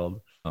in the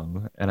world.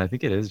 And I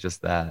think it is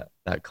just that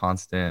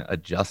constant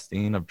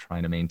adjusting of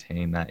trying to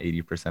maintain that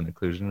 80%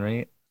 occlusion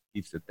rate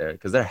keeps it there.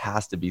 Because there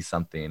has to be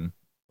something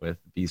with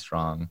B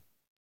strong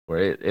where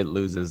it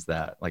loses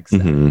that like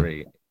static Mm-hmm.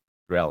 rate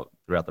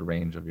throughout the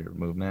range of your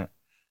movement.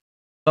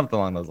 Something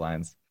along those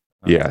lines.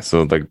 Yeah.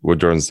 So like what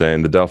Jordan's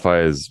saying, the Delphi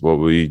is what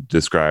we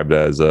described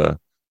as a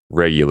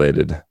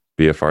regulated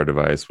BFR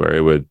device where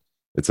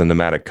it's a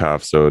pneumatic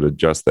cuff. So it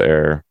adjusts the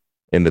air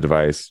in the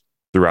device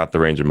throughout the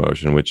range of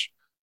motion, which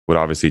would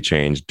obviously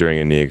change during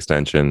a knee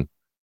extension,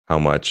 how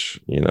much,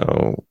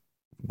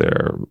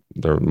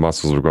 their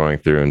muscles were going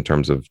through in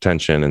terms of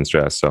tension and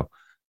stress. So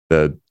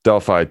the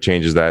Delphi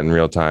changes that in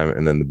real time.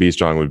 And then the B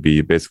Strong would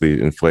be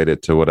basically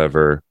inflated to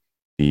whatever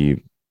the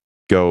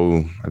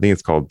I think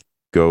it's called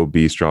Go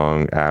Be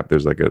Strong app.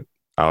 There's like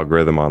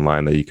algorithm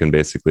online that you can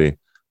basically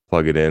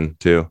plug it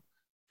into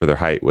for their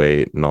height,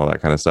 weight, and all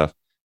that kind of stuff.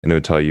 And it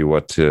would tell you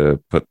what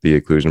to put the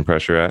occlusion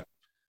pressure at.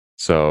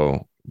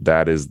 So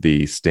that is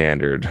the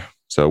standard.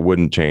 So it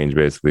wouldn't change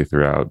basically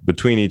throughout.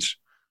 Between each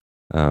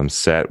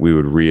set, we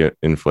would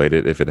re-inflate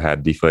it if it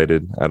had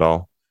deflated at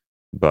all.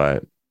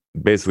 But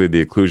basically,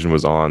 the occlusion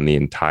was on the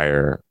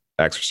entire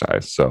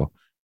exercise. So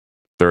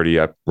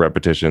 30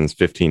 repetitions,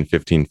 15,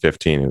 15,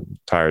 15. The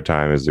entire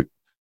time is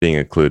being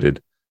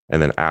occluded.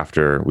 And then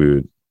after, we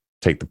would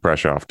take the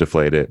pressure off,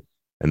 deflate it,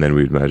 and then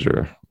we'd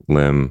measure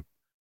limb,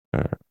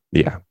 uh,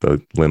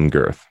 the limb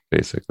girth,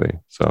 basically.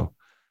 So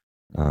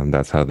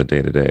that's how the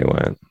day to day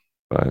went.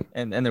 But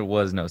And there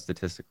was no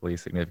statistically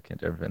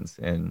significant difference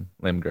in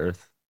limb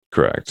girth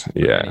correct. for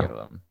any Yeah. of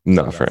them. So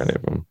Not for that's any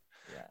of them.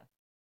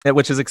 yeah,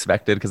 which is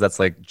expected because that's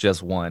like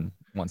just one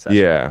session.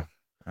 Yeah.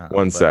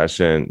 One But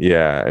session.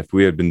 Yeah. If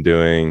we had been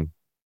doing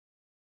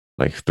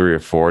like 3 or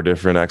 4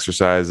 different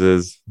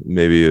exercises,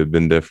 maybe it would have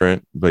been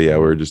different. But yeah,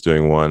 we were just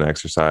doing one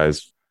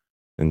exercise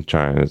and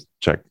trying to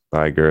check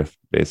thigh girth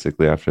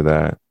basically after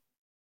that.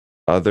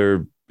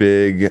 Other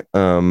big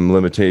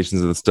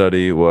limitations of the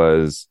study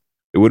was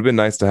it would have been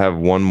nice to have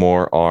one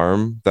more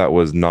arm that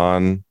was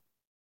non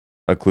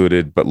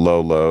occluded but low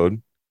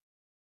load.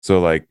 So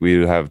like we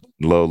would have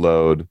low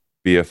load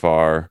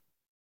BFR,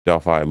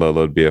 Delphi, low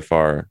load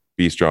BFR,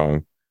 B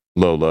strong,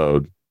 low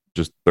load,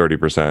 just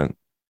 30%.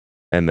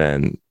 And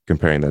then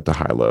comparing that to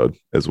high load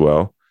as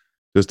well,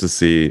 just to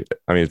see.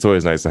 I mean, it's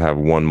always nice to have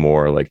one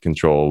more like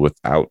control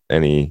without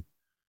any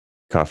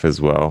cuff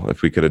as well.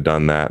 If we could have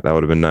done that, that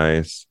would have been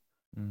nice.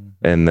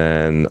 And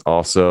then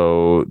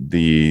also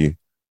the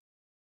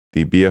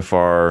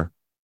BFR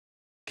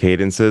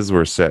cadences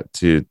were set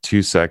to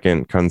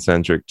 2-second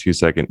concentric,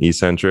 2-second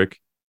eccentric,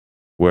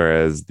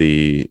 whereas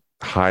the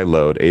high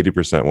load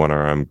 80%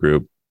 1RM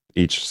group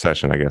each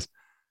session, I guess,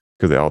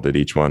 because they all did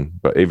each one,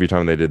 but every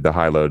time they did the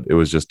high load, it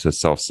was just to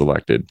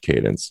self-selected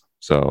cadence.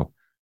 So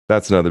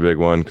that's another big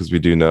one because we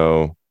do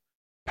know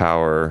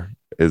power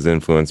is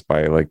influenced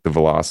by like the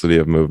velocity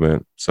of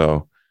movement.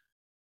 So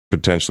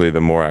potentially the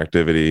more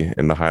activity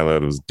in the high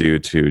load was due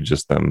to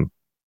just them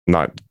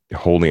not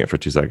holding it for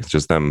 2 seconds,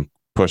 just them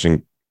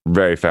pushing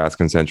very fast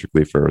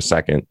concentrically for a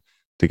second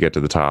to get to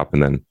the top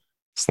and then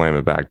slam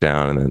it back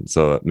down. And then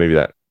so maybe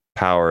that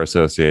power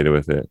associated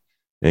with it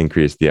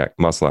increased the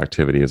muscle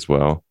activity as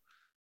well.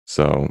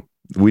 So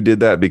we did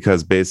that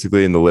because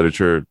basically in the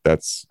literature,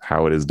 that's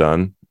how it is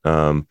done.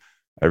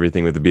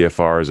 Everything with the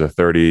BFR is a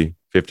 30,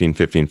 15,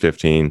 15,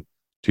 15,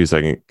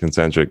 2-second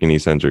concentric and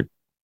eccentric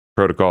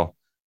protocol.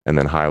 And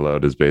then high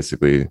load is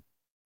basically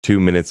 2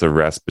 minutes of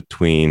rest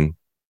between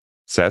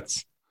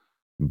sets,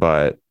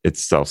 but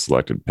it's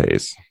self-selected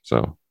pace.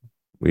 So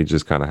we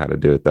just kind of had to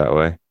do it that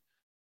way.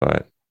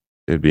 But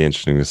it'd be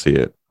interesting to see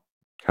it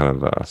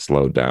kind of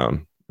slowed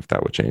down if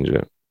that would change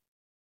it.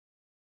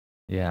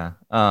 yeah.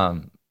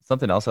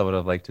 Something else I would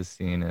have liked to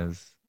seen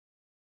is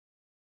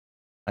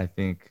I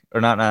think,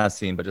 or not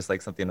seen, but just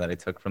like something that I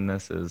took from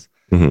this is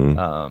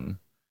Mm-hmm.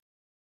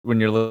 When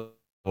you're looking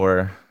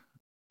for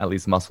at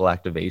least muscle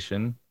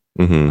activation,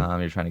 Mm-hmm.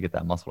 you're trying to get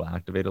that muscle to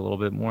activate a little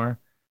bit more.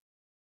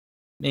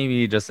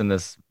 Maybe just in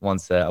this one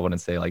set, I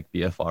wouldn't say like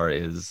BFR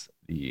is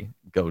the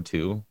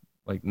go-to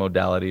like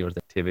modality or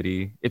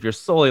activity if you're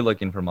solely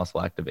looking for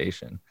muscle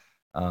activation.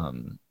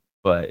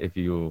 But if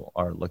you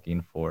are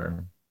looking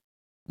for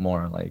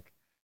more like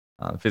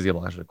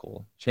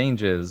physiological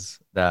changes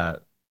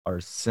that are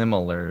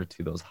similar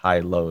to those high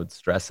load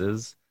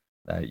stresses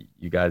that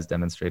you guys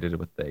demonstrated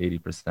with the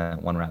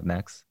 80% one rep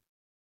max,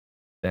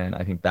 then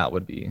I think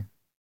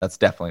that's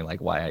definitely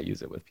like why I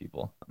use it with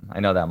people. I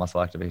know that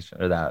muscle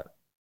activation or that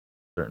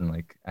certain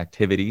like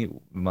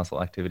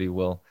muscle activity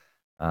will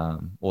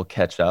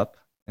catch up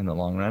in the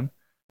long run.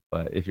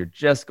 But if you're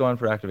just going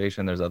for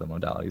activation, there's other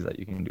modalities that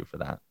you can do for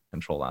that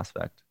control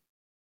aspect.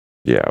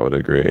 Yeah, I would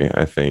agree.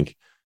 I think,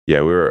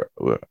 yeah,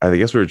 I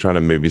guess we were trying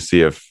to maybe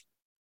see if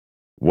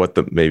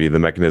what maybe the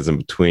mechanism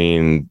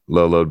between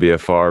low load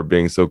BFR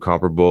being so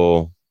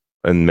comparable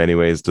in many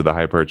ways to the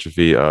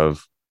hypertrophy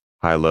of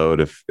high load,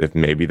 if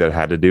maybe that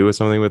had to do with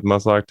something with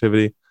muscle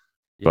activity.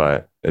 Yeah.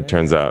 But it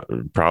turns out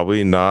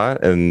probably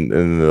not.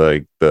 And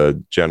like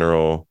the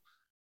general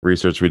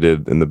research we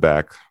did in the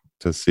back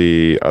to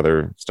see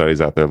other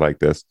studies out there like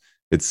this,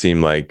 it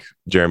seemed like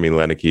Jeremy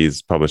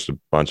Lenneke's published a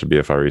bunch of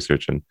BFR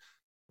research, and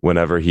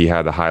whenever he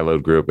had a high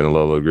load group and a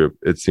low load group,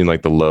 it seemed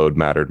like the load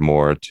mattered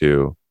more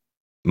to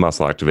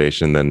muscle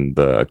activation than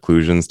the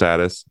occlusion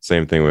status.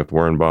 Same thing with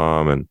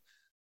Wernbaum. And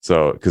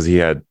so, because he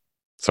had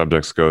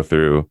subjects go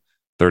through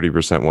 30%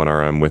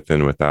 1RM with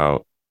and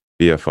without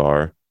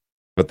BFR,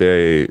 but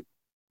they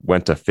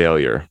went to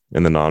failure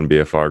in the non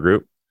BFR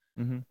group,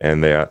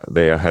 and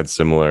they had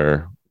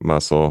similar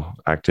muscle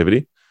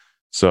activity.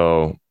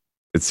 So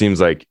it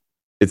seems like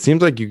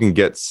you can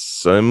get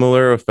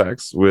similar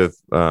effects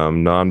with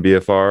non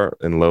BFR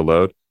and low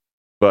load,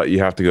 but you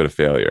have to go to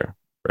failure,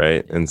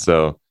 right? And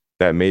so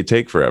that may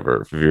take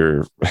forever if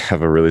you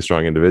have a really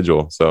strong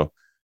individual. So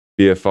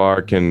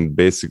BFR can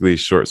basically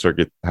short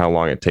circuit how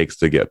long it takes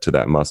to get to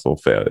that muscle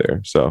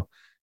failure. So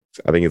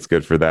I think it's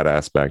good for that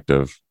aspect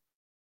of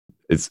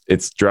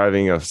it's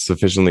driving a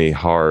sufficiently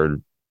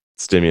hard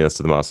stimulus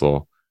to the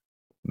muscle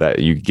that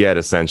you get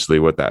essentially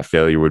what that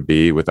failure would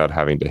be without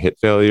having to hit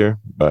failure,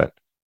 but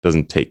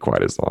doesn't take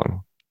quite as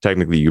long.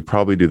 Technically, you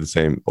probably do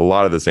a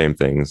lot of the same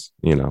things,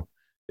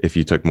 if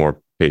you took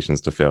more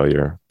patients to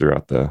failure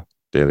throughout the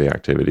daily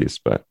activities,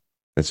 but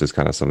it's just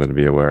kind of something to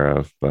be aware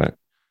of. But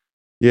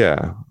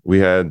yeah, we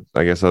had,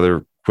 I guess,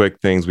 other quick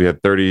things. We had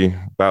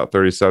about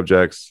 30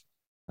 subjects,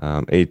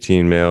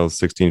 18 males,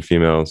 16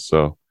 females.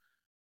 So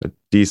a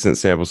decent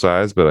sample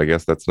size, but I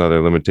guess that's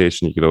another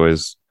limitation. You could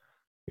always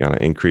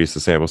increase the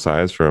sample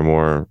size for a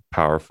more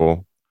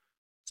powerful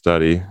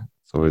study.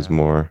 It's always Yeah.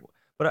 more.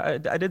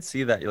 But I did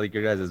see that like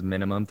your guys'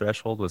 minimum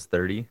threshold was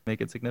 30, make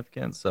it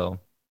significant. So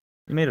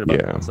you made it above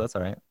Yeah. that, so that's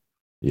all right.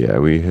 Yeah,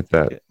 we Take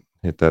it.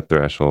 hit that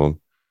threshold.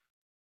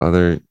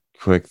 Other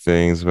quick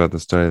things about the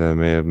study that I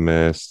may have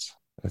missed.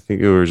 I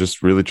think we were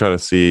just really trying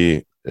to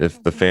see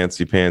if the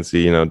fancy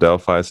pantsy,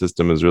 Delphi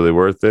system is really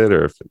worth it,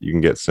 or if you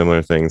can get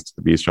similar things to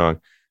the B Strong.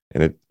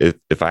 And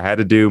if I had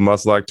to do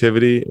muscle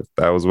activity, if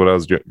that was what I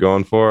was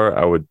going for,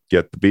 I would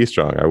get the B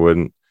Strong. I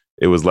wouldn't.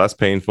 It was less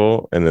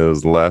painful and it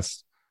was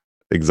less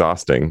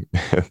exhausting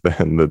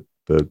than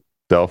the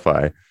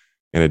Delphi,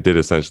 and it did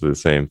essentially the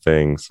same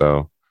thing.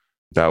 So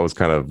that was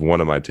kind of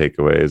one of my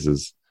takeaways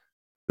is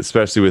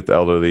especially with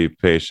elderly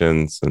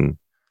patients and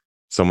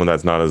someone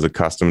that's not as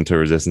accustomed to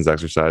resistance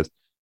exercise,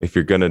 if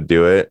you're going to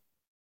do it,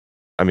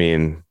 I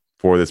mean,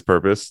 for this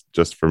purpose,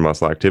 just for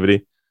muscle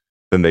activity,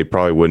 then they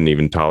probably wouldn't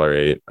even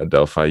tolerate a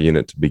Delphi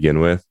unit to begin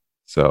with.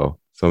 So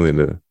something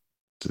to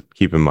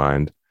keep in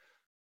mind.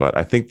 But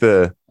I think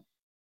the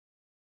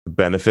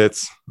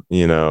benefits,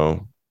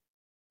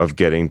 of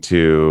getting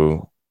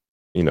to,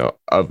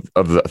 of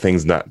the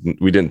things that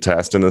we didn't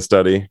test in the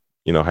study,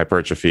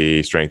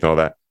 hypertrophy, strength, all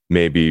that,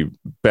 may be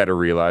better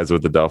realized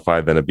with the Delphi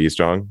than a B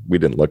Strong. We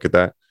didn't look at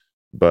that.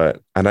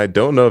 And I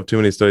don't know of too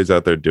many studies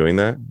out there doing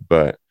that,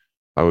 but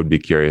I would be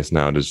curious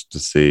now just to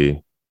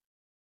see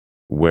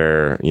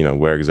where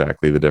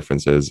exactly the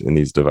difference is in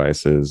these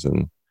devices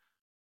and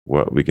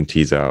what we can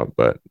tease out.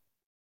 But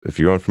if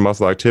you're going for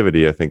muscle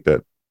activity, I think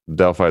that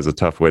Delphi is a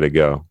tough way to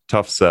go.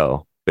 Tough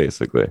sell,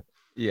 basically,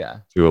 Yeah,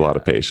 to a lot yeah,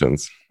 of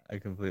patients. I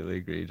completely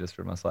agree. Just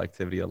for muscle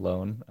activity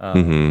alone, I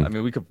Mm-hmm.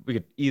 mean, we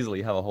could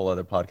easily have a whole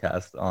other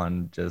podcast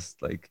on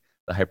just like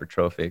the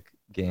hypertrophic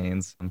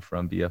gains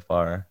from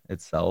BFR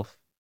itself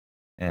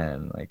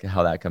and like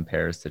how that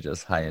compares to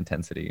just high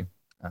intensity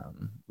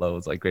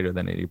loads, like greater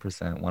than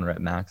 80% one rep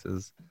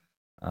maxes.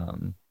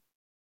 Um,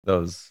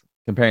 those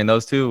comparing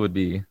those two would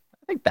be,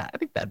 I think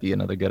that'd be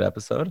another good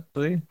episode.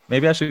 Really.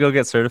 Maybe I should go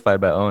get certified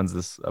by Owens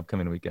this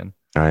upcoming weekend.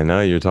 I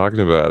know you're talking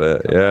about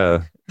it. Come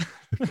Yeah,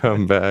 back.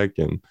 come back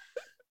and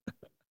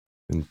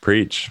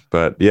preach.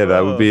 But yeah,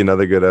 that would be Oh,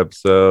 another good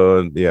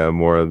episode. Yeah,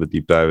 more of the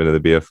deep dive into the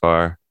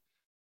BFR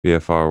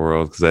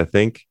world because I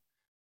think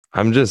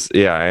I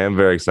am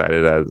very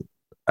excited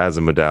as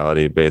a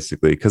modality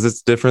basically because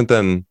it's different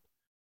than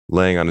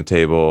laying on a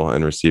table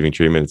and receiving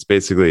treatment. It's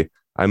basically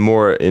I'm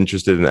more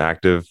interested in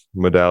active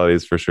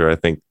modalities for sure. I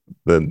think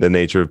the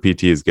nature of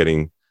PT is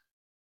getting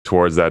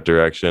towards that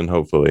direction,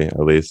 hopefully at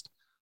least,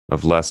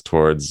 of less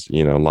towards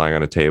lying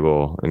on a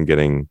table and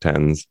getting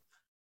tens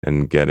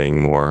and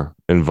getting more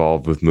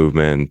involved with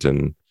movement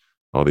and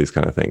all these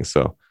kind of things.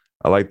 So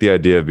I like the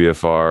idea of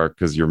BFR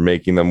because you're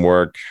making them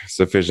work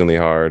sufficiently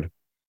hard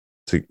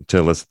to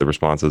elicit the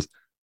responses.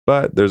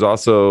 But there's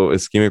also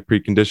ischemic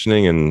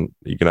preconditioning, and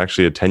you can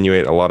actually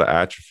attenuate a lot of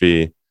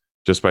atrophy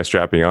just by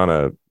strapping on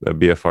a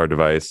BFR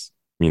device,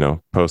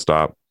 post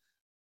op.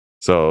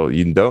 So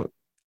you don't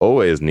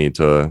always need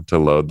to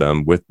load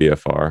them with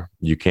BFR.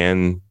 You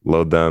can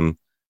load them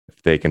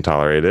if they can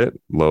tolerate it,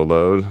 low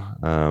load.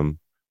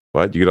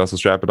 But you could also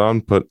strap it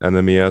on, put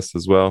NMES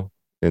as well,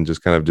 and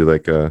just kind of do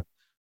like a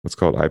what's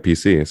called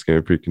IPC,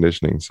 ischemic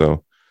preconditioning.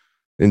 So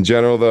in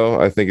general, though,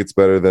 I think it's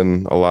better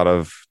than a lot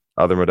of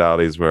other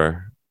modalities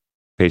where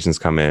patients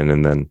come in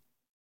and then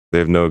they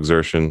have no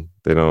exertion.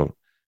 They don't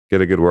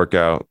get a good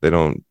workout. They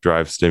don't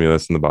drive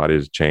stimulus in the body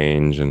to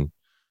change. And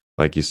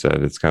like you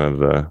said, it's kind of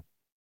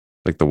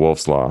the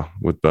Wolf's Law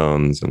with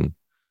bones and yeah.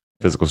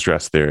 physical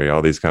stress theory,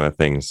 all these kind of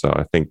things. So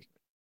I think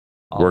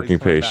Always coming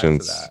back to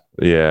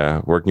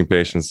that. working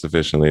patients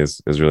sufficiently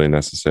is really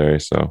necessary.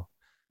 So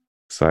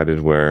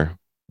excited where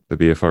the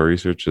BFR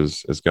research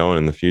is going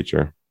in the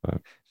future.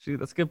 But Shoot,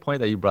 that's a good point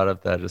that you brought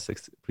up that just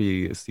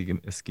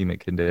pre-ischemic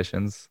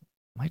conditions.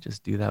 Might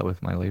just do that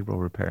with my labral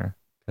repair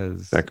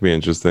because that could be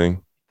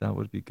interesting. that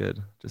would be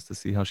good just to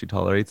see how she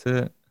tolerates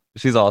it.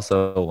 She's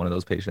also one of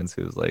those patients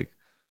who's like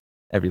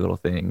every little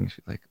thing.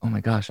 She's like, "Oh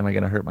my gosh, am I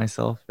gonna hurt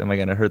myself? Am I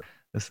gonna hurt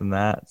this and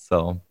that?"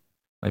 So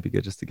might be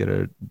good just to get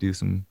her to do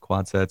some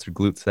quad sets or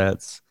glute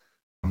sets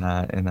in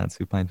that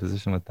supine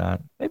position with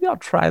that. Maybe I'll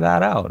try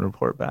that out and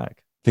report back.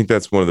 I think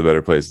that's one of the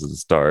better places to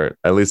start,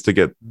 at least to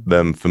get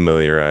them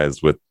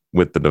familiarized with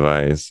the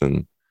device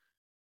and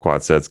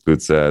quad sets,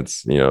 glute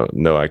sets,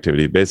 no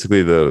activity.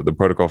 Basically, the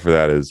protocol for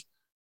that is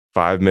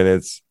 5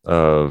 minutes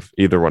of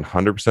either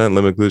 100%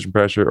 limb occlusion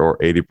pressure or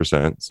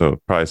 80%. So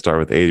probably start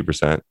with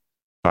 80%,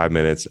 5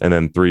 minutes, and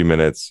then 3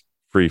 minutes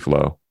free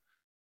flow,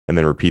 and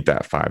then repeat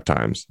that 5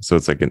 times. So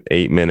it's like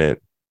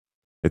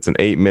it's an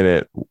 8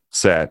 minute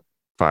set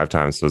 5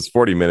 times. So it's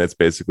 40 minutes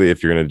basically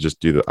if you're going to just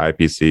do the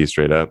IPC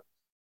straight up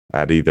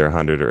at either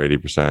 100 or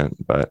 80%.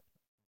 But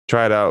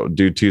try it out,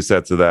 do 2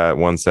 sets of that,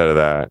 1 set of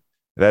that.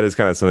 That is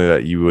kind of something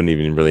that you wouldn't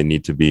even really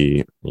need to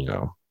be,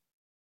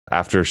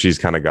 after she's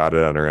kind of got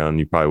it on her own,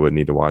 you probably wouldn't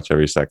need to watch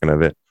every second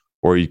of it.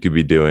 Or you could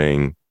be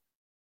doing,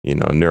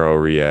 neuro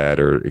re-ed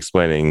or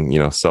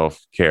explaining,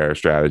 self-care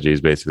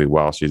strategies basically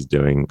while she's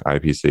doing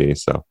IPC.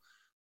 So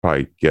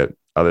probably get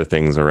other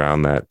things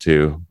around that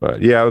too.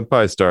 But yeah, I would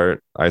probably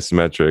start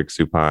isometric,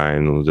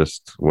 supine,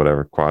 just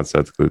whatever, quad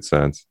sets, glute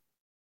sets.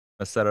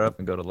 I set her up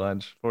and go to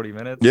lunch. 40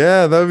 minutes.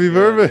 Yeah, that'd be Yeah,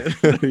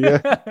 perfect. dude.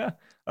 Yeah.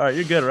 All right,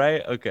 you're good,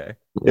 right? Okay.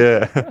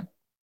 Yeah.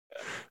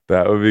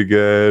 That would be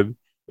good.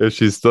 If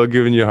she's still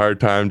giving you a hard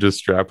time, just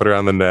strap it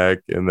around the neck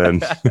and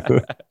then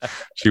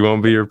she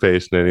won't be your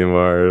patient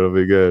anymore. It'll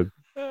be good.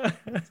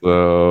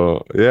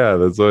 So yeah,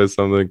 that's always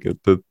something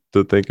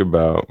to think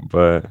about.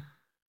 But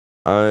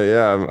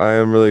yeah, I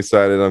am really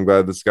excited. I'm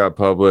glad this got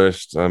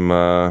published. I'm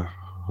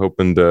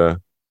hoping to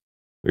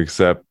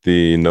accept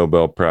the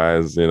Nobel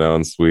Prize,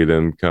 in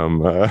Sweden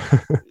come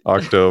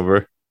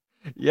October.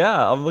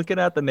 Yeah, I'm looking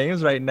at the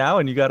names right now,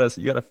 and you got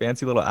a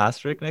fancy little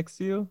asterisk next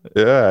to you.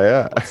 Yeah,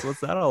 yeah.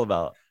 What's that all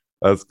about?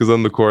 That's because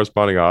I'm the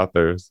corresponding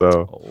author.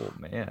 So Oh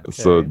man.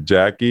 so Okay.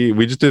 Jackie,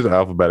 we just did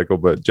alphabetical,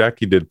 but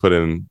Jackie did put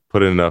in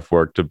enough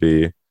work to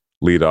be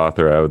lead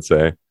author, I would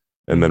say.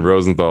 And then Mhm.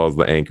 Rosenthal is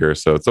the anchor.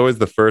 So it's always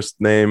the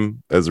first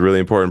name as a really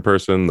important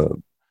person,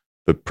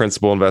 the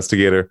principal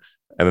investigator,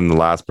 and then the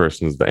last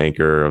person is the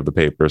anchor of the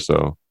paper.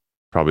 So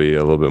probably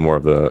a little bit more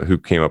of the who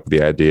came up with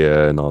the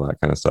idea and all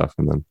that kind of stuff.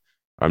 And then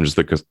I'm just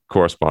the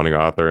corresponding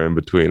author in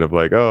between of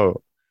like,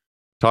 oh,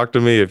 talk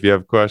to me if you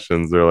have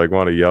questions or like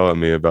want to yell at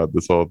me about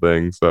this whole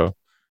thing. So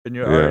And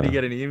you're already yeah.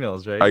 getting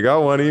emails, right? I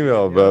got one Already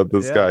email getting emails? about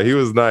this guy. Yeah. He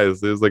was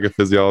nice. He was like a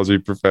physiology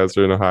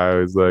professor in Ohio.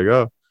 He's like,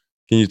 oh,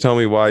 can you tell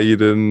me why you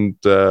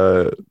didn't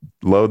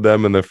load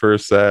them in the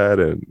first set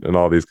and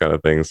all these kind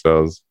of things. So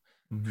I was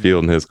Mhm.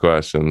 fielding his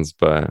questions,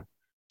 but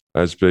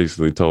I just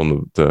basically told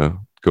him to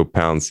go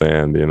pound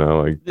sand,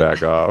 like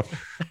back off.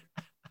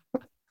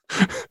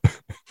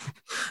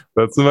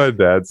 That's what my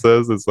dad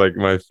says. It's like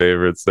my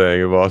favorite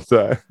saying of all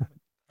time.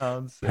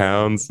 Pound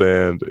Pound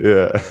sand. sand.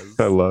 Yeah, I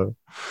Yes. love it.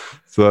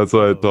 So that's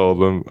what I Oh told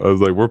man. him. I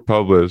was like, we're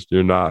published.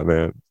 You're not,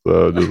 man.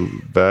 So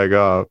just back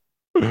off.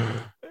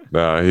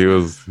 No, he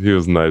was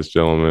a nice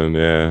gentleman.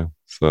 Yeah.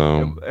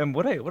 So And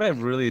what I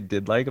really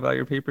did like about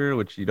your paper,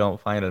 which you don't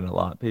find in a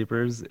lot of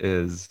papers,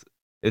 is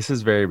this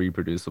is very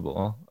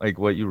reproducible. Like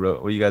what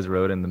you guys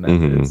wrote in the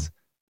mm-hmm, methods,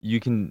 you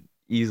can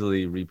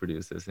easily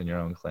reproduce this in your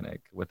own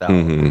clinic without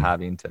mm-hmm,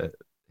 having to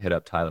hit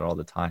up Tyler all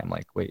the time.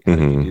 Like, wait, how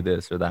did you do mm-hmm.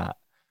 this or that?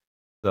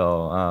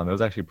 So it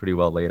was actually pretty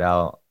well laid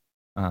out,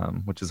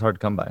 which is hard to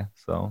come by.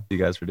 So you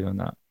guys for doing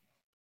that.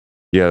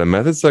 Yeah, the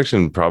method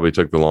section probably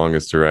took the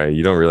longest to write.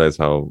 You don't realize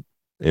how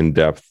in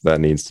depth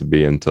that needs to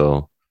be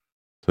until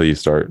you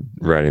start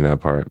writing that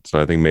part. So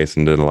I think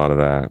Mason did a lot of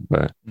that.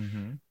 But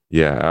Mm-hmm.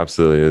 yeah,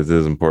 absolutely. It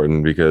is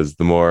important because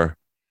the more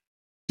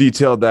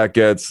detailed that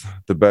gets,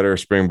 the better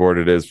springboard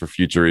it is for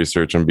future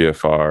research on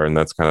BFR. And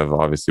that's kind of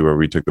obviously where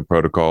we took the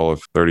protocol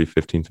of 30,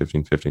 15,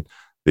 15, 15,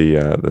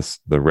 the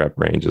rep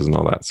ranges and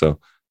all that. So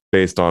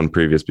based on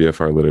previous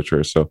BFR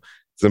literature. So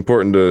it's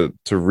important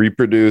to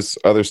reproduce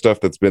other stuff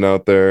that's been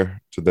out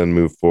there to then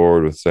move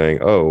forward with saying,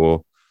 oh,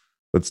 well,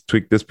 let's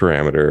tweak this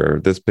parameter. Or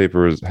this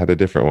paper had a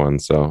different one.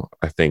 So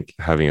I think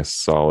having a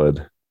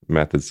solid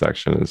method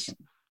section is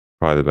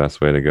probably the best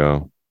way to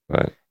go.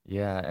 But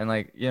Yeah, and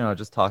like,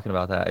 just talking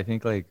about that, I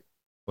think like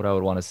what I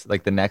would want to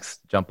like the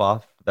next jump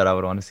off that I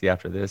would want to see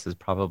after this is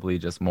probably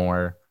just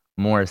more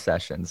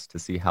sessions to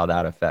see how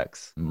that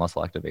affects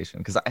muscle activation.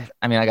 Because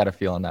I mean I got a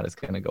feeling that it's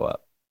gonna go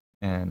up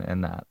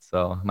and that.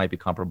 So it might be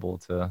comparable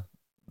to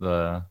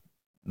the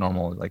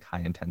normal like high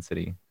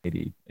intensity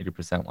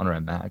 80% one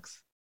rep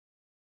max.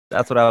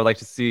 That's what I would like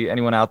to see.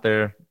 Anyone out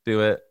there do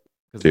it?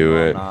 Because you do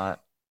know I'm it.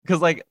 not.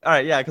 Because like, all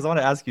right, yeah. Because I want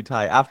to ask you,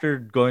 Ty. After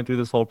going through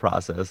this whole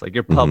process, like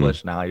you're Mm-hmm.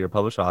 published now, you're a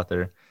published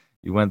author.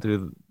 You went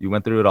through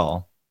it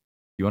all.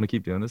 You want to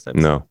keep doing this type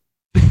of stuff?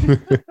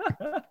 No.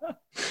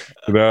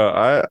 No,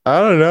 I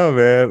don't know,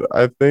 man.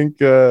 I think it's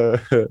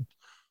That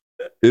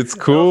was a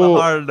cool.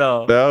 hard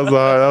no. That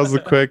was a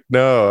quick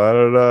no. I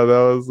don't know.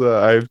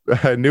 That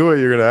was I knew what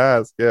you're gonna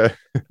ask. Yeah,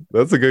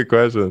 that's a good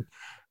question.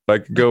 If I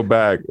could go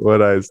back,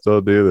 would I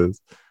still do this?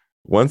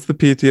 Once the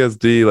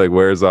PTSD like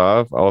wears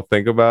off, I'll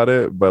think about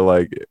it. But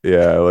like,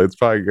 yeah, like, it's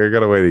probably I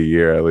gotta wait a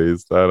year at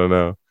least. I don't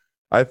know.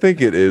 I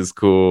think it is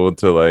cool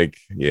to like,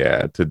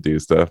 yeah, to do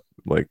stuff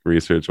like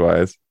research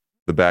wise,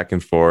 the back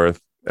and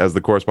forth. As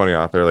the corresponding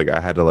author, like I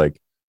had to like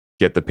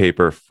get the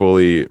paper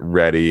fully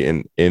ready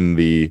and in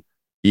the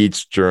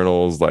each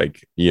journal's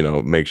like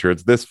make sure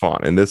it's this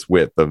font and this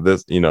width of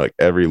this like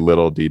every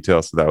little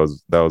detail. So that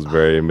was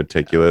very Oh yeah,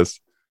 meticulous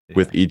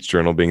with yeah. each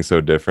journal being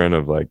so different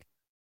of like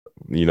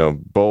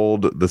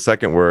bold the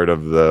second word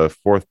of the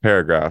fourth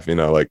paragraph,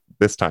 like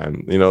this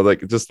time,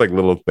 like just like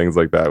little things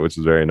like that, which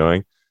is very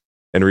annoying.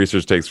 And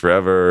research takes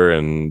forever,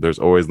 and there's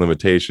always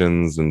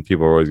limitations, and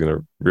people are always going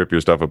to rip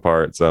your stuff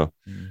apart. So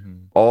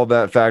all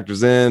that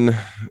factors in.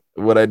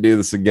 Would I do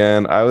this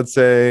again? I would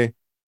say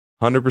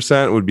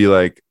 100% would be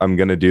like, I'm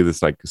going to do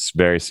this like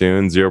very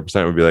soon.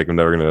 0% would be like, I'm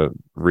never going to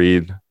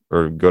read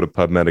or go to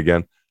PubMed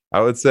again.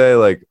 I would say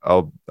like,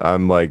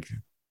 I'm like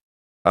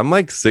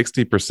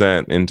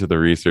 60% into the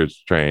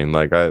research train.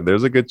 Like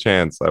there's a good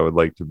chance I would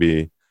like to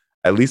be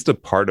at least a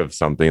part of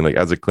something, like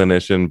as a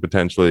clinician,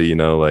 potentially,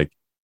 like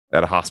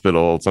at a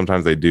hospital.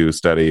 Sometimes they do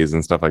studies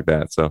and stuff like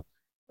that. So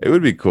it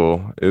would be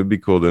cool. It would be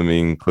cool to be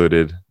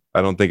included.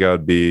 I don't think I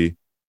would be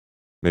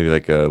maybe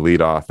like a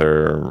lead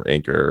author or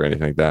anchor or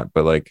anything like that,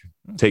 but like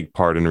take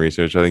part in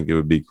research. I think it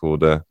would be cool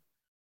to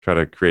try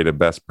to create a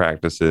best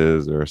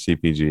practices or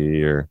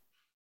CPG or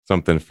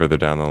something further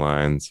down the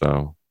line.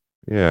 So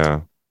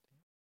yeah.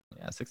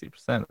 Yeah,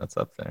 60%. That's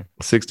up there.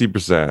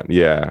 60%.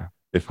 Yeah.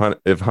 If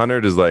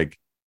 100 is like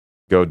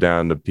go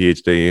down the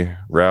PhD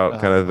route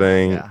kind of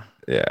thing.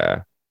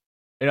 Yeah.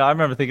 I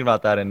remember thinking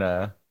about that in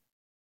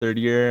third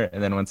year,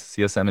 and then went to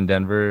CSM in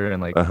Denver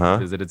and like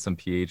visited some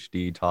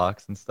PhD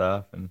talks and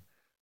stuff. And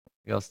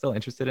I was still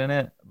interested in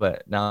it,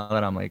 but now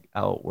that I'm like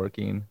out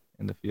working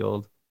in the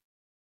field,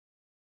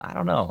 I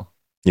don't know.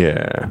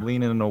 Yeah. I'm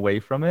leaning away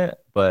from it,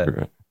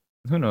 but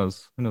who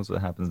knows? Who knows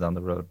what happens down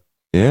the road?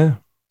 Yeah.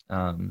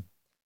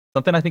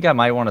 Something I think I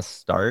might want to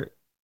start,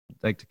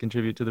 like to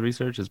contribute to the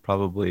research, is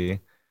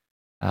probably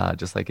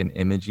just like an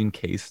imaging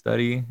case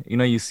study.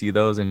 You see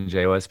those in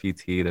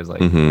JOSPT. There's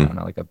like I don't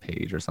know, like a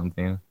page or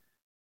something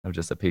of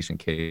just a patient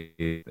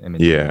case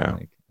imaging, and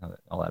like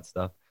all that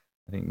stuff.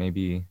 I think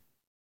maybe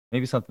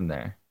something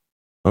there.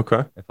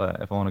 Okay. If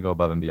I want to go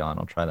above and beyond,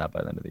 I'll try that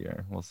by the end of the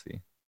year. We'll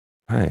see.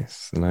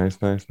 Nice.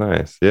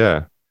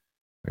 Yeah,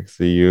 I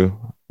see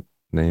you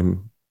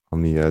name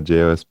on the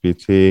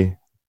JOSPT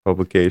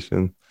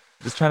publication.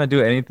 Just trying to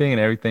do anything and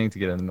everything to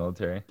get in the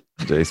military.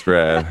 Jay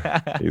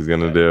Sprad, he's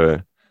gonna do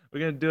it. We're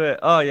gonna do it.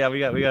 Oh yeah, we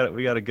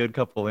got a good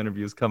couple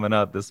interviews coming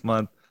up this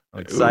month.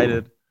 I'm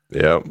excited. Ooh.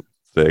 Yep.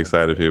 Stay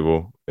excited,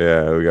 people.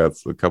 Yeah, we got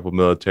a couple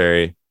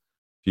military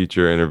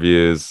future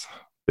interviews,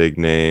 big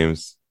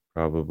names,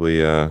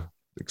 probably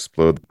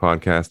explode the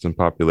podcast in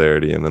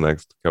popularity in the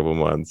next couple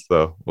months.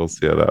 So we'll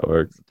see how that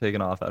works.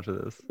 Taking off after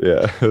this.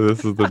 Yeah,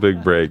 this is the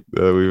big break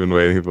that we've been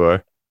waiting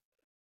for.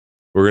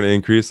 We're going to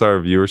increase our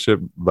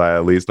viewership by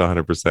at least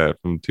 100%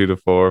 from 2 to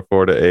 4,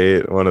 4 to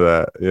 8, one of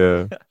that.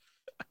 Yeah,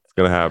 it's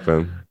going to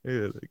happen.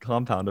 Dude,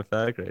 compound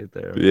effect right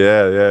there. Man.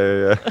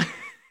 Yeah.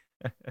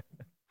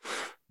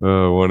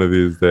 One of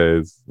these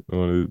days,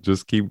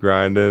 just keep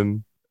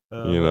grinding.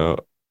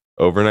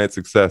 Overnight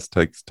success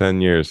takes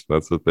 10 years.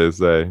 That's what they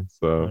say.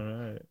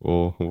 So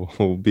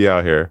we'll be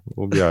out here.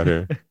 We'll be out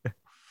here.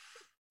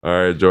 All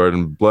right,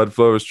 Jordan. Blood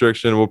flow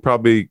restriction. We'll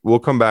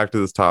come back to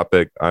this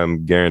topic.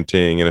 I'm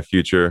guaranteeing in a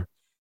future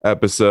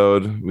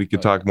episode. We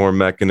could talk more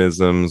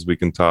mechanisms. We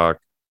can talk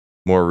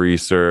more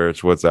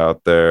research, what's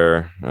out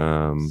there.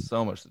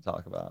 So much to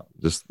talk about.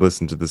 Just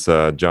listen to this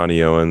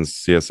Johnny Owens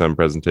CSM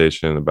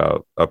presentation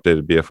about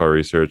updated BFR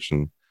research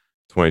in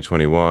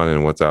 2021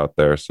 and what's out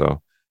there.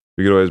 So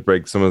we could always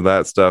break some of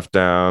that stuff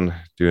down,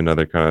 do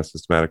another kind of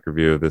systematic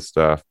review of this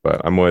stuff. But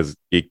I'm always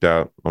geeked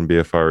out on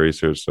BFR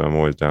research, so I'm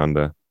always down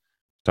to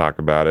talk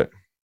about it.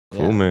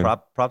 Cool, man.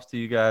 Props to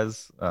you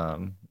guys.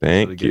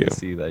 Thank you. Good to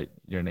see that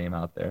your name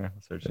out there.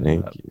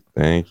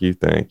 Thank you.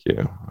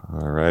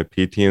 All right,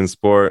 PT in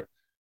Sport.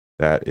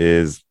 That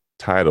is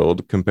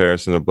titled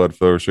Comparison of Blood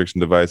Flow Restriction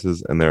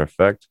Devices and Their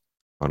Effect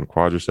on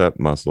Quadricep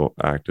Muscle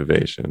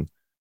Activation.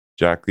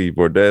 Jackie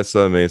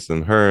Bordesa,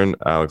 Mason Hearn,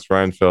 Alex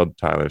Reinfeld,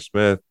 Tyler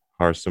Smith,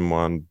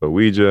 Harsimon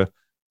Bawija,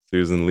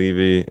 Susan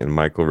Levy, and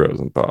Michael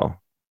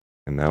Rosenthal.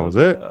 And that was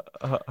it.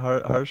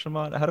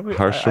 Harshimon? How do we?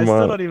 I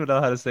still don't even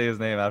know how to say his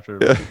name after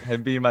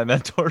him being my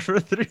mentor for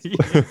 3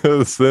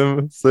 years.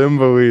 Sim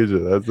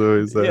Bawija. That's what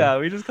we say. Yeah,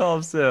 we just call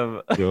him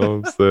Sim. Call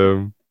him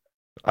Sim.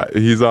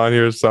 He's on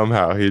here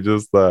somehow. He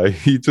just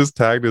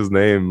tagged his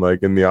name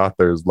like in the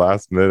authors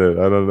last minute.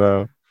 I don't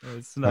know.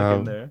 It snuck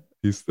in there.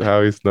 He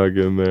snuck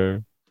in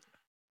there.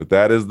 But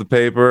that is the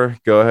paper.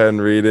 Go ahead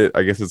and read it.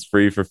 I guess it's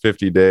free for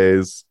 50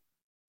 days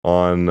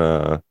on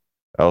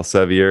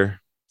Elsevier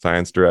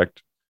Science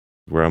Direct,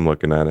 where I'm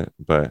looking at it.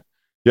 But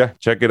yeah,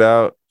 check it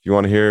out. If you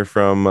want to hear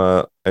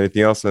from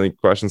anything else, any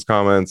questions,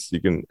 comments, you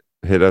can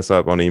hit us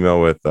up on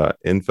email with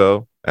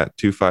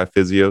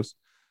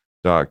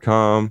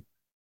info@25physios.com.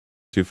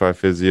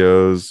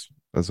 25physios,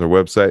 that's our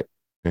website.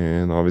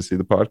 And obviously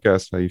the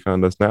podcast, how you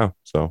found us now.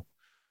 So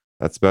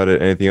that's about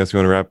it. Anything else you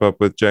want to wrap up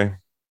with, Jay?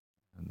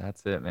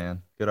 That's it,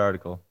 man. Good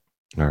article.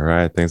 All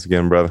right. Thanks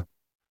again, brother.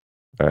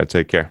 All right.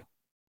 Take care.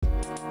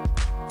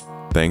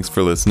 Thanks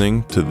for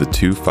listening to the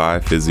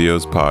 25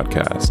 Physios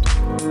podcast,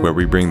 where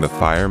we bring the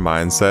fire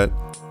mindset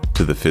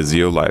to the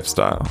physio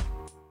lifestyle.